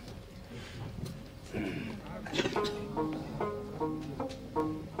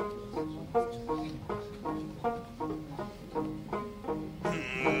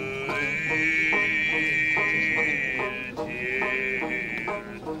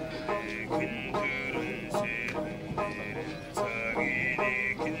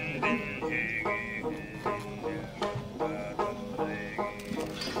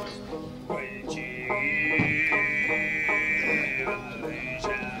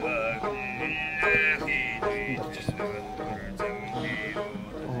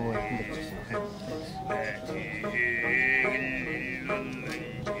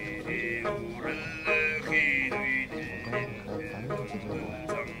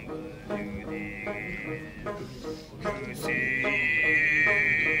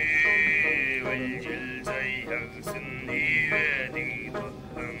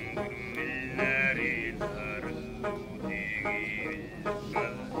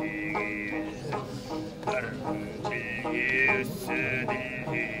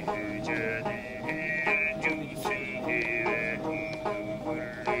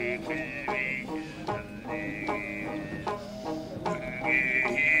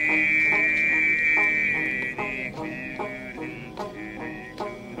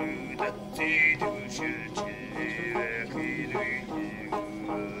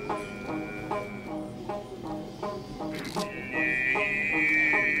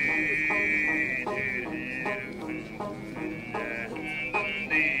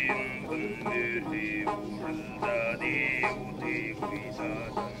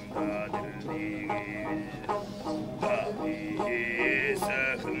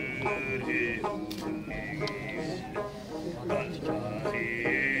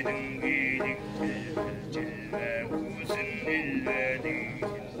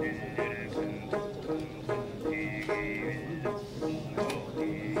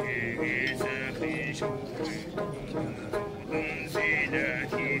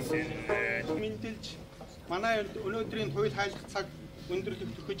 Манай өнөөдрийн туйл хайлах цаг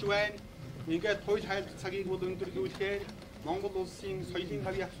өндөрлөх төрөж байна. Ингээд туйл хайлах цагийг бол өндөрлүүлэхээр Монгол улсын соёлын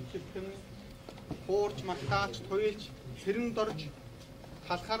гавь ахлагчдын хуурч, магтаж, туульч, сэрэндорж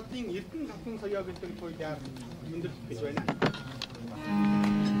талхардын эрдэм татан соёо гэдэг туйлаар өндөрлөх гэж байна.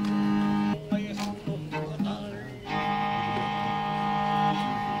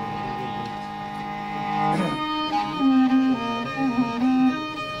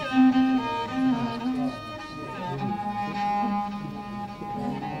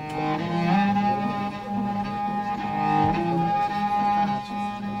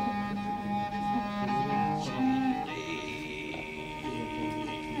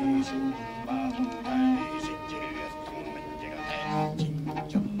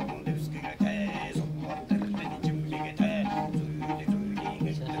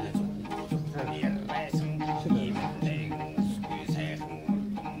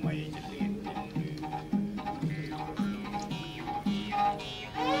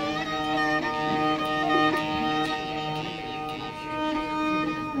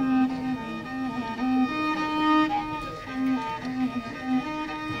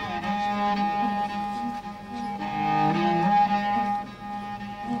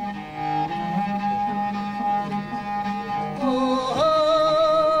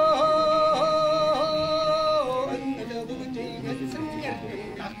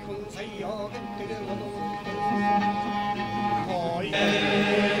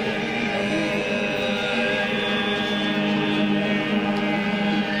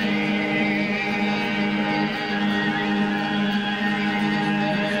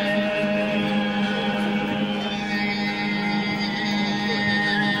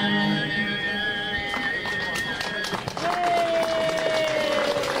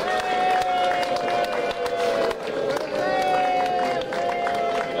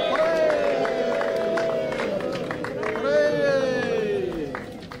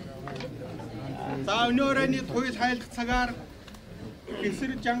 айлах цагаар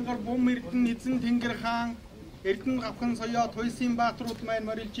Гэсэр жангар бум эрдэн эзэн тэнгэр хаан эрдэн гавхан соёо туульчийн баатрууд маань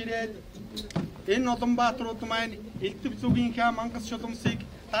морилж ирээд энэ Ulaanbaatarууд маань элдв зүгийнхаа мангас шулмсыг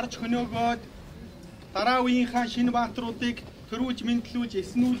дарж хөнөөгөөд дараа үеийнхаа шинэ баатруудыг төрүүлж мэдлүүлж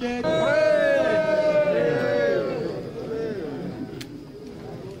эснүүлээд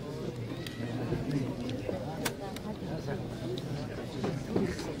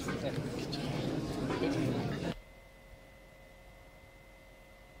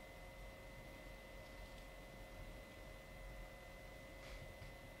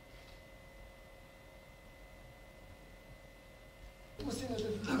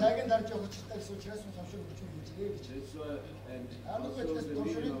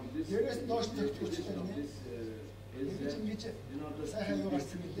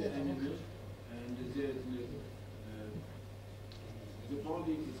the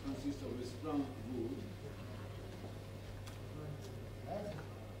body consists of a strong wood.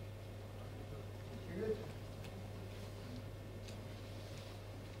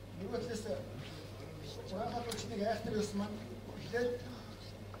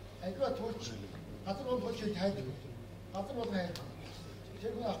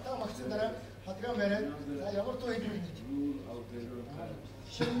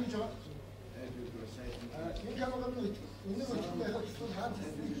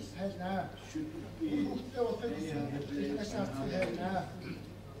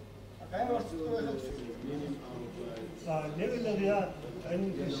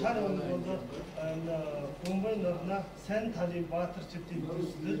 Sen Tali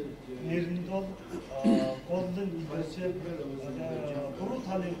Baatarçı'nın nerinde ol, Golden İbrahim, Kuru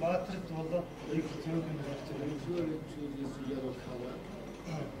Tali Baatarçı oldu, ilk türkün başladı.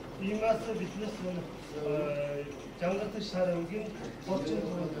 İması bitmez onu, Cangatı Şarangin, Koçun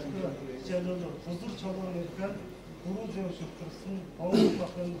Tuğrultu'da, Celil'i, Huzur Çobanırken, Kuru Cevşuktırsın, Oğuz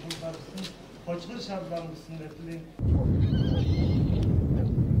Bakın Bulgarsın, Koçgır Şarlanmışsın dedileyin.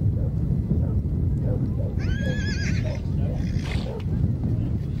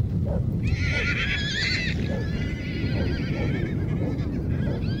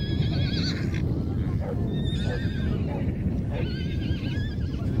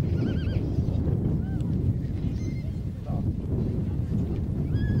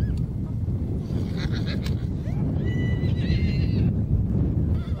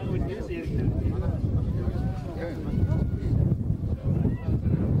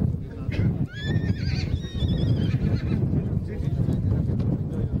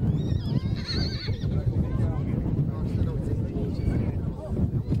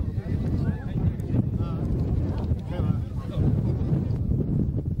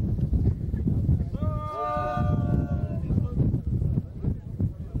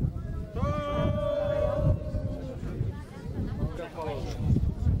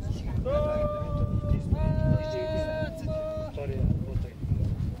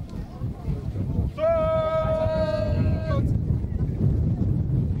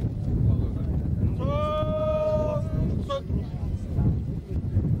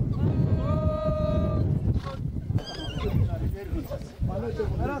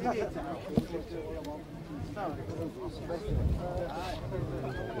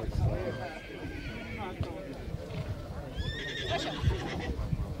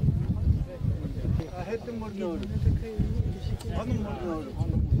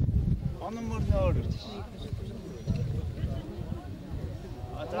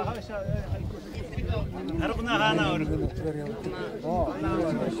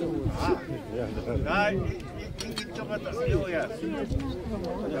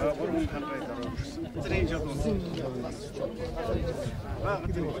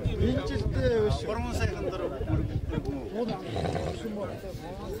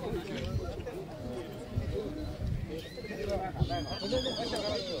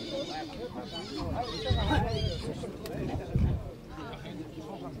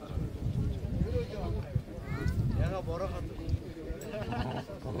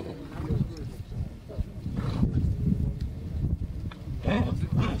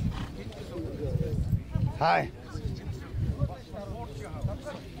 Hi.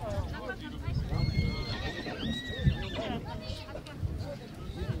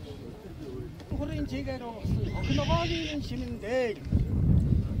 Хүрийн чигээр охиногоогийн шимэндээ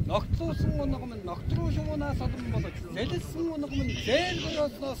ногтлуулсан унгам нь ногтруу шуунаас олон болж зэлсэн унгам нь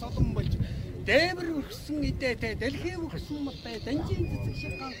зээлгөөснөөс олон болж дээвэр өргсөн идээтэй дэлхийн өргсөн модтай данжийн цэцэг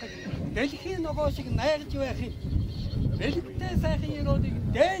шиг ганхаж дэлхийн ногоо шиг найгаж байхын бэлгтэй сайхан өрөөдийг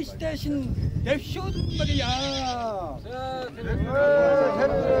дээш дээш нь дэвшүүлэн багяа.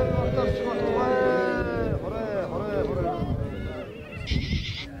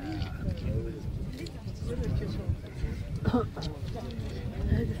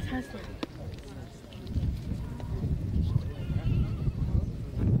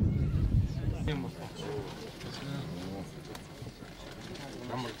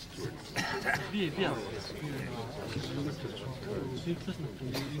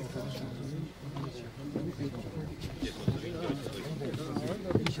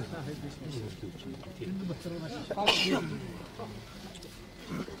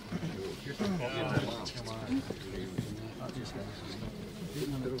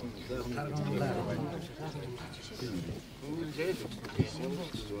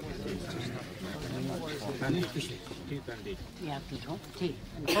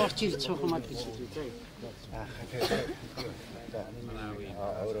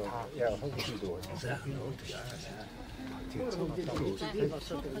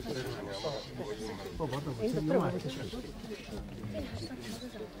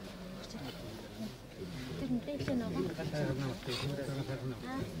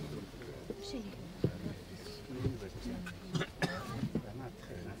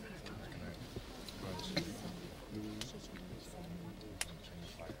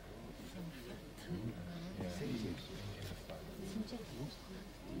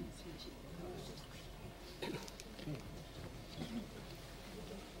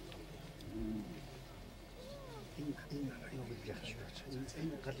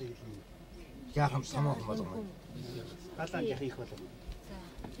 Яахам самаа болов. Галан яах их болов.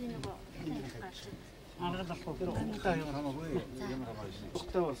 Аргалахгүй тэр ухтаа юм хамаагүй юм хамаагүй.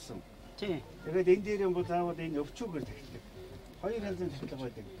 Ухтаа болсон. Тий. Тэгээд энэ дээр юм бол заавал энэ өвчүүгээр тахилдаг. Хоёр янзын тахилга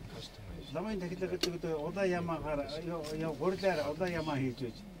байдаг. Ламын тахилга гэдэг удаа ямаагаар гурлаар удаа ямаа хийж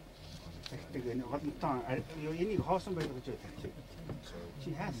байж тахилдаг. Энэ холонтон энийг хоосон байдаг гэж тахилдаг. Чи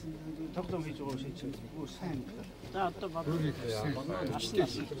хаасан тоглоом хийж байгаа шиг чинь бүр сайн. За одоо бодоо.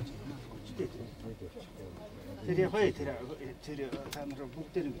 Тэр яхаа тэр та нар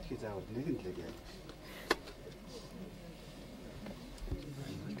бүгд нэг битгий заавал нэг нь л яа.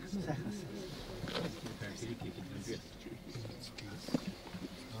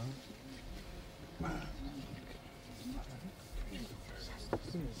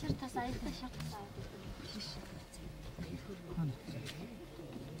 Шартас аялдаа шартас аваад.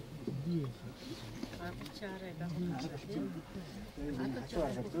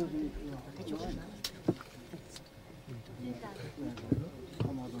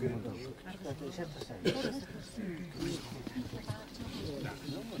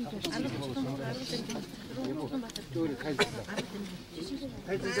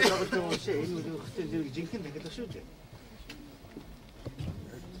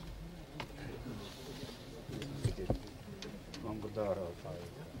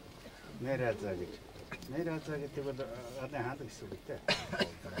 Нэрázаа гэдэг бол алын хаалга гэсэн үг дээ.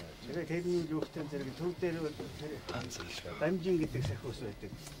 Тэгээд тэрний юухтай зэрэг төв дээр дамжин гэдэг сахиус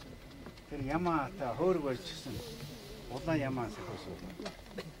байдаг. Тэр ямаа та хөөрг барьчихсан. Улаан ямаа сахиус байдаг.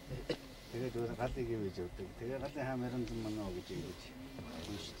 Тэгээд галыг ивэж өгдөг. Тэгээд галын хаа мэрэмдэн манаа гэж ингэж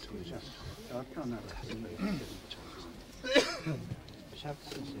уншиж. Одоо нэр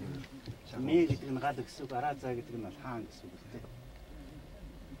шавсан. Мэ гэдэг нь гал гэсэн үг, араазаа гэдэг нь хаан гэсэн үг дээ.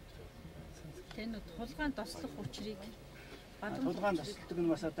 Энэ тулгаан тослох учрыг тулгаан тослдог нь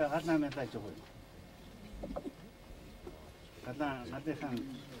бас одоо галаа мэдээж байгаа. Галынхан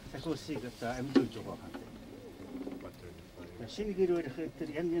сахиусыг одоо амьдуулж байгаа. Шинэ гэр барих тэр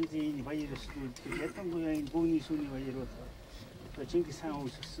янзын баяр өслүүд ялангуяа энэ бөөний сүний баярууд Чингис хаан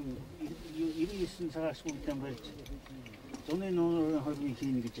үүсгэсэн 99 цагаас үлдэн барьж зуны нуурын хормыг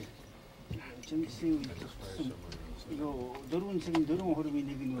хийнэ гэж Чингисийн үүсгэсэн юу 4 цагийн 4 хормын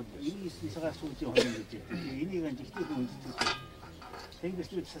нэг нь 99 цагаас үлдэн хормыг гэж энийг анжигтэй үндэсдэг.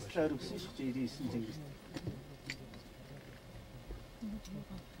 Тэнгислүүд саслаар өгсөн шүү дээ 99 тэнгис.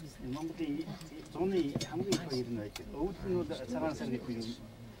 Монголын зуны хамгийн их баяр нь байж. Өвд нь бол цагаан сар гэдэг юм.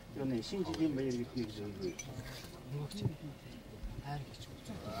 Юуны шинэ жилийн баяр гэдэг нэг зүйл. Хайр гэж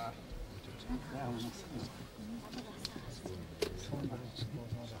үзсэн.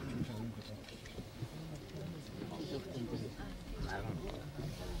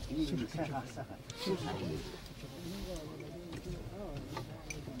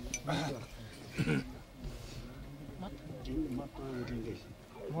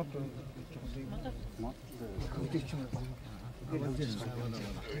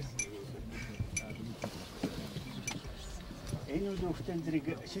 Энэ үеийн зэрэг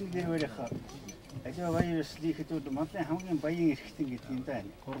шинэ гэр барих ажил баярс лихэд Монголын хамгийн баян эрхтэн гэдэг юм даа.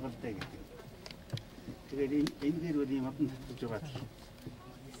 Хургалтай гэдэг. Тэгээд энэ гэр бүлийн модон татж байгаа л.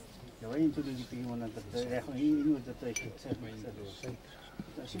 Явын төлөв гэдэг юм надад яг энэ үед одоо их сайн байна.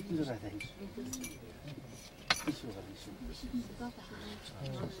 Шийдэн дээр тань.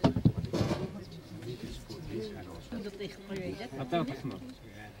 Одоо болно.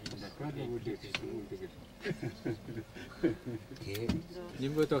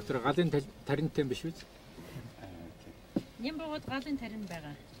 Нимбо доктор галын таринтай биш үү? Нимбогод галын тарин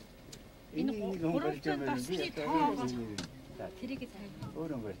байгаа. Энэ гурван дослыг тоогоо тэрийг сайн.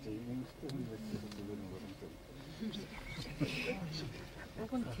 Өөрөө барьж юм хүн барьж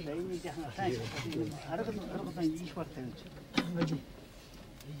Огон тийм яхан сайн. Арга их бат тавьж.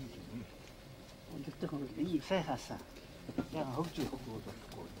 Өндөртөө хөл энийг сайн хаасаа. Яг хөгж өгөх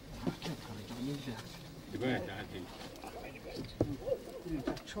болохгүй. Тэгвэл яа тийм.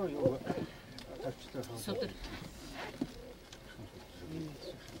 Чоо юу тавьчихсан. Содор.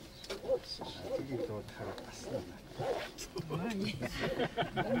 Тэгээд доо хараа басна. Маани.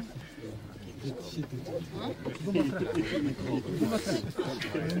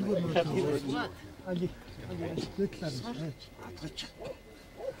 Ali götler. Atış.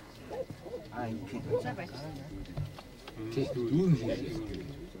 Ay, Дүүн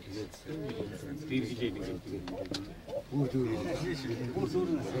дээр хилээд ингээд үүдүүр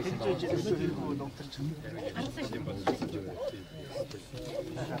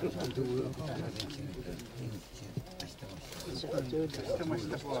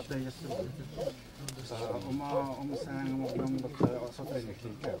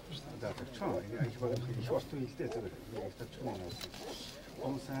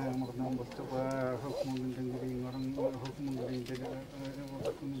улсын магтаж байгаа хөгмөн дэнгэрийн орон хөгмөн дэнгэрийн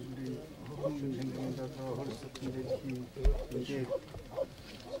доо хорсолт дэлхийн ингээд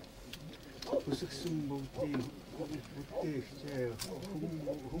үсгсэн бүгдийн бүтээгчээ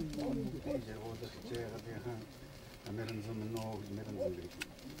хүмүүст жаргуулахчээ гадаахан Мэрэн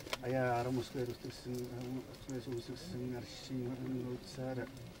ая арамускэр үсгсэн аршин нууцаар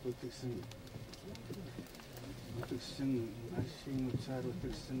үсгсэн аршин нууцаар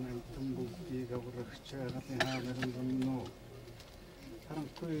үсгсэн антан бүгдийг аврагчаа гадаахан Мэрэн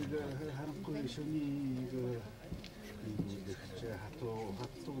харанхуй шөнийг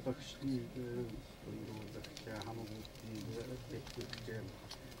хатуу дагшныг дагчаа хамгуудыг тэтгэж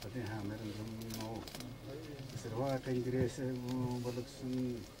гадаахан Мэрэн Сэрва конгресс болгосон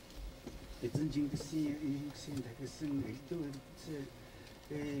эзэн Чингисийн тагсан элдвэрц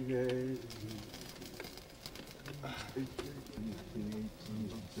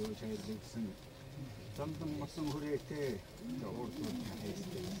Тамдан масан хүрээтэй урдууд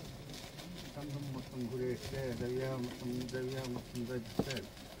хайстай. Тамдан масан хүрээтэй давьяа масан дэвтэй.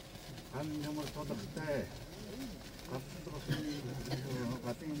 Хан ямар тодорхой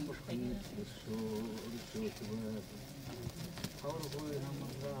гадын бүрхэн хавргүй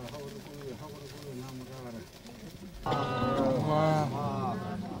намраа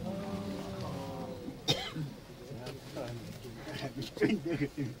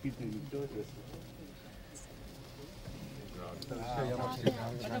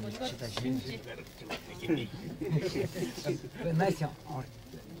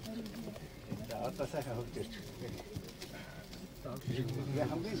одоо сайхан хөвдөрч. Я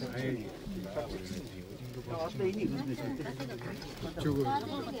хамгийн сайн. Одоо энийг үзмэж байна.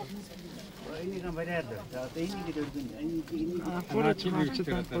 Энийг хамаарай. Одоо энийг дөрвөн. Энийг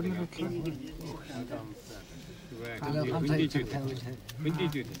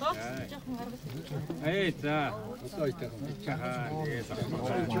Эй, за.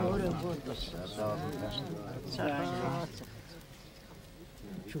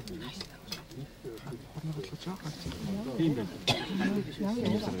 Чахаа. Тийм байна.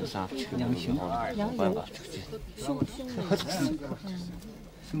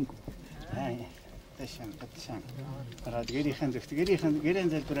 Ташаан. Араад гэрийн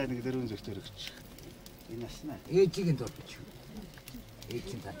залбираа нэг дөрвөн зөвхөн өгч. Энэ аснаа. Ээжигийн дурдж.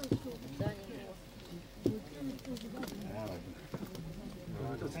 Ээжийн таа.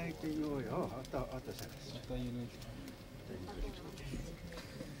 Одоо сайг юу одоо сайг. Одоо юу вэ?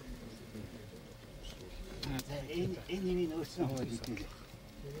 Энэ нөөсөн хоо дийтэй.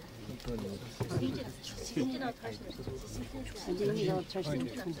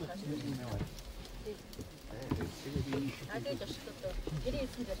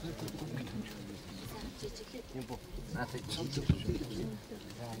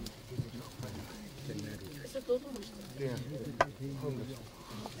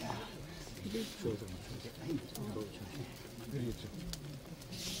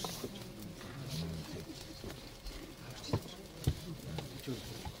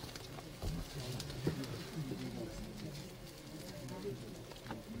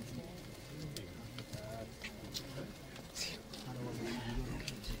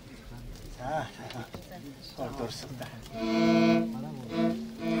 Оролцсон.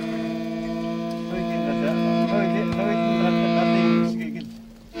 Хойд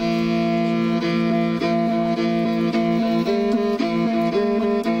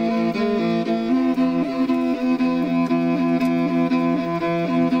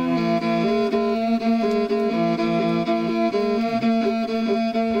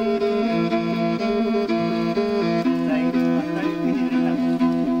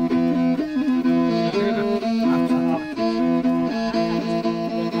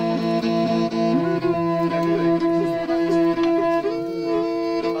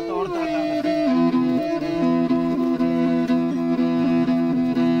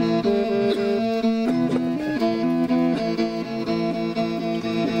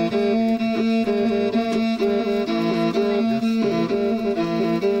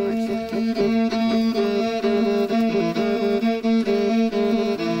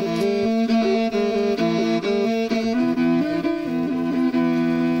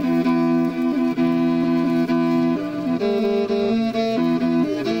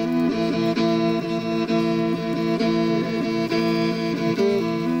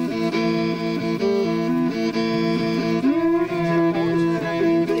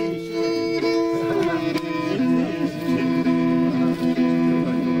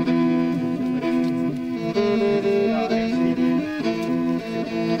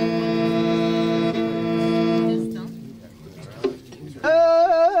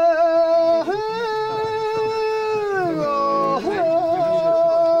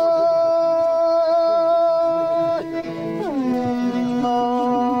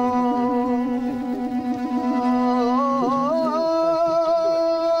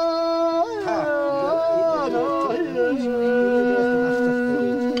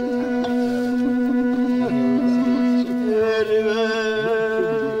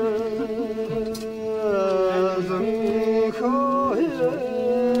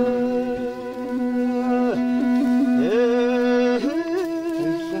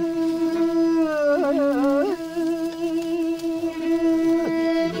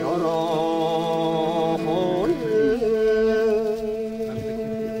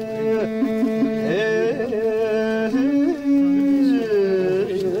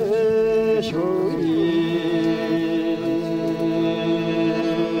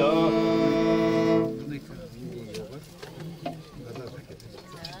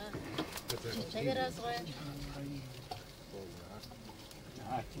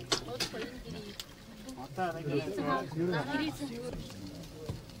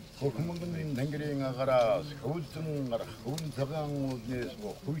Хөхмөнгөний тэнгэрийн агараа хөвөлдөн гарах хөвөн цагаан уулнээс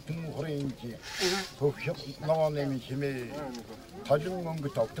хүйтэн хорынки хөхөг навааны химээ талын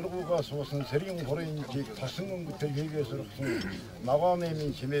өнгөт авторгуугаас суусан сэрийн хорынки тасан өнгөт хийгээс өргсөн навааны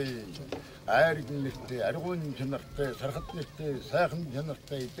химээ айрг нэртэй аргуун чанартай сархат нэртэй сайхан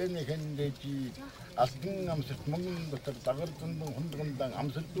чанартай эдэнийхэн дээжи алтан амсарт мөнгөн дотор дагар зундан хундгундан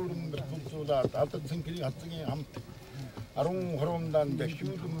амсарт дүүрэн бэрхүүлсуулаад алдан цэнхрийн хацгийн хамт Арун хоромдан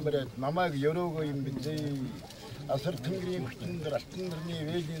дэшүүлэн бэрээд намайг ёроогоо юм бизээ асар тэнгэрийн хүчин дээр алтан нэрний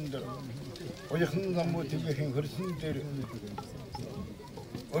вэлийн дээр уяхан замуу тэгээхэн хөрсөн дээр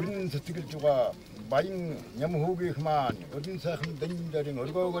өрн сэтгэлж байгаа баян ням хүүгийнх маань өрн сайхан дэнжин дээр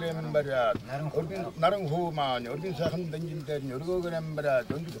өргөөгөр юм бариад өрн наран хүү маань өрн сайхан дэнжин дээр өргөөгөр юм бариад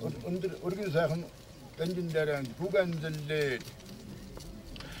өндөр өрн сайхан дэнжин дээр бүгэн зэллээ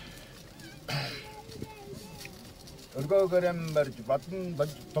өргөөгөрөм барж бадан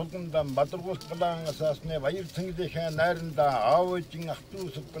толгондан бадаргуулт балаан асаасны баяр цэнгдэхэн найранда аавжин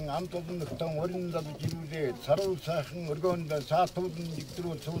ахтуусдан амт олон нөхтөн өрнөд жирүүлээ сарул сайхан өргөөнд саатуулан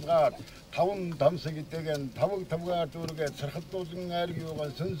нэгдрүүл суулгаад таван дамсаг идэгэн тавгаар дүүргээ сархалтуулан айрг юугаа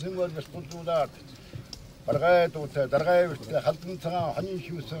сүнсэнгээр бэлтүүлээд баргай дуутай даргай вэртэй халдан цагаан хонин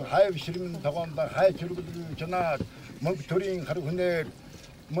шүүсэн хайв ширмэн тогоонд хай чиргэлгүй чанаад мөнх төрийн хар хүнээр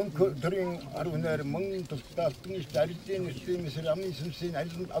Mong during Arunner Mong to start finish Daritin, Mr. Amni Simpson,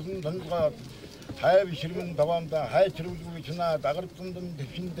 Alon Dunga, High Shirman Tawanda, High Chirulvichana, Dagartundum, the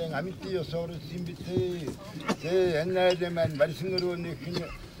Shindang, Amithiosaurus, Simbite, and Adam and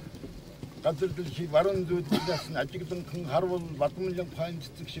Varsingaru, Kathurki, Varun, Achikan, Harwell, Batumilian Pines,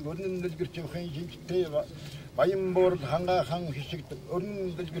 Gordon, the Gurchin, Bayambor, Hanga, Hang, Hishik,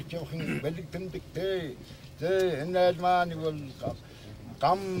 Urn, the Gurchin, Bellicton, Dictate, and that man will.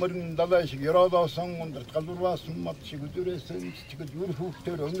 Каммэрн далайш яроо сонгонд галурвас мат шигүдүрэсэн чигэл юр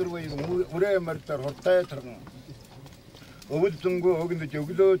хүүхдээр өнөрвэй үрээ мартаар хортай тарган өвөлдөнгөө өгнөж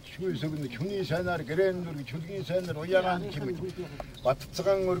өглөөч хүсэгнэ хүний сайнаар гэрэн нүрг чүлгийн сайнаар уяагаан чимэг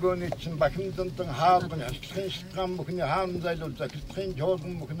батцгаан өргөөний чин бахин зонтон хаалгын хашилхын шилтгаан бүхний хаан зайлуул захирдахын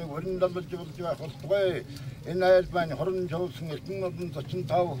жоолн бүхнийг өрн далж болж байх болтугай энэ айлбан хорон жоолсон эрдэн одон зочин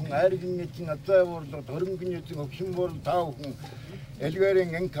таавхан айргийн эзэн азай уурлаг хөрөнгөний эзэн өгшин буур таавхан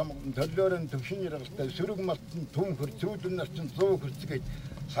Элгэрийн инкам төлөөрөн төвшин яргалтай сөрөг малтан түн хөрцүүдэн нарчин 100 хөрцгэж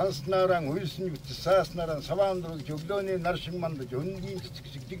санснараа уйлсан үтс сааснараа саваандрыг өглөөний нар шиг мандаж өнгийн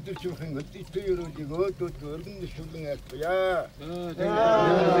цэцэг дигдэрч явахын өдөртөө өрөөлийг өөдөөд өргөн шүлгэн айлтгая.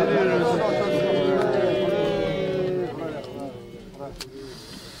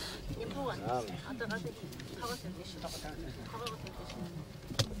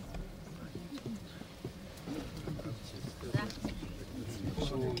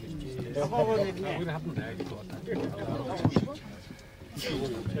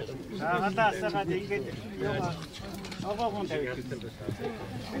 Хаалаасаа ингээд огоогон тавьчих.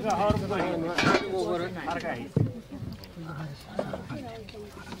 Нэг хооргоо харгаа хий.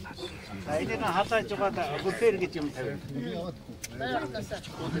 Энийг халааж байгаа бүхээр гэж юм тавь.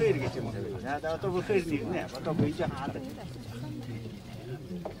 Бүхээр гэж юм тавь. За одоо бүхээр нэ. Одоо бийж хаалаа.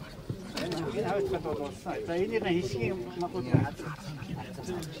 Энэ хавьд болсон. За энийг хишгийн магууд хаад.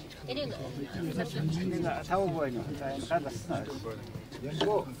 Энийг тав бойно. За энэ халаасан.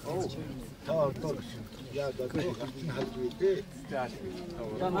 Янгоо. Оо. Тоо. Я дагуу гарчин халж үйдээ.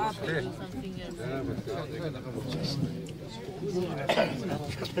 За наа.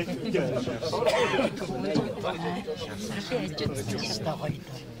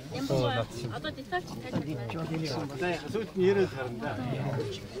 Одоо деталь тайлбар. Сүйд нь 90 харна.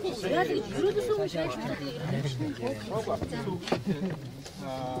 Яг юридсэн юм шиг.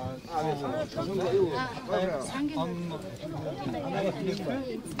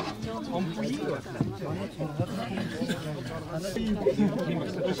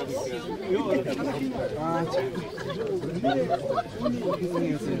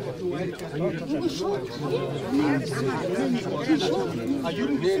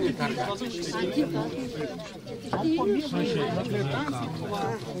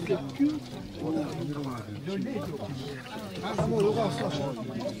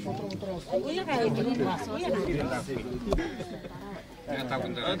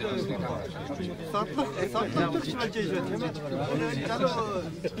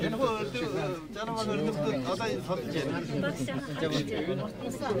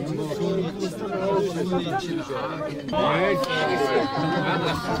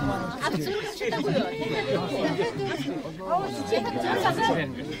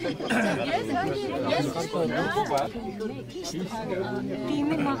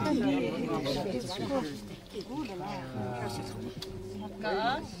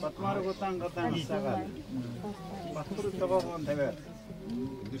 Батмаргутан гатан сагаад батур тогоон тавиад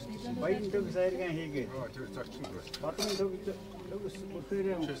баян дөг сайрган хийгээд батмын төгс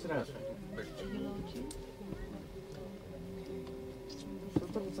бүхээрээ өмсраад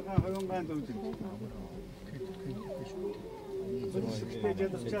сутар цагаан хоёрын дүүдэг Тэгэж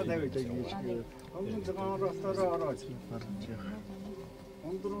ядчаа тавиад өмнө цагаан ростороо ороод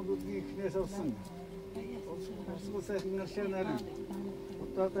ондрон дүүгийн ихнээс авсан Улсын наршанаар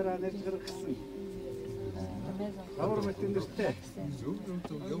утаараа нэрж гаргасан. Авирмэд нэртэй. Зөв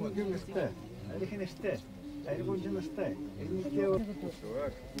нэртэй. Дэлхийн нэртэй. Айгуун нэртэй. Энэтэй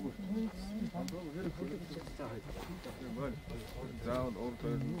заавал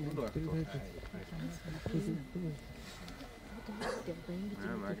өөртөө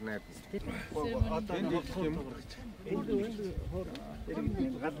магнат. Одоо энэ юм.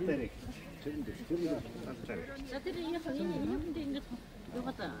 Энэ гаддэрэг.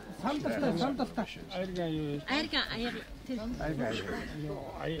 Самдалтаа. Айрга юу? Айрга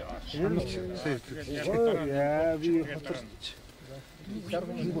яа би хоторч.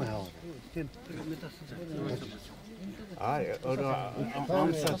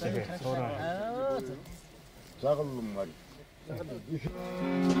 амсаатай загал мар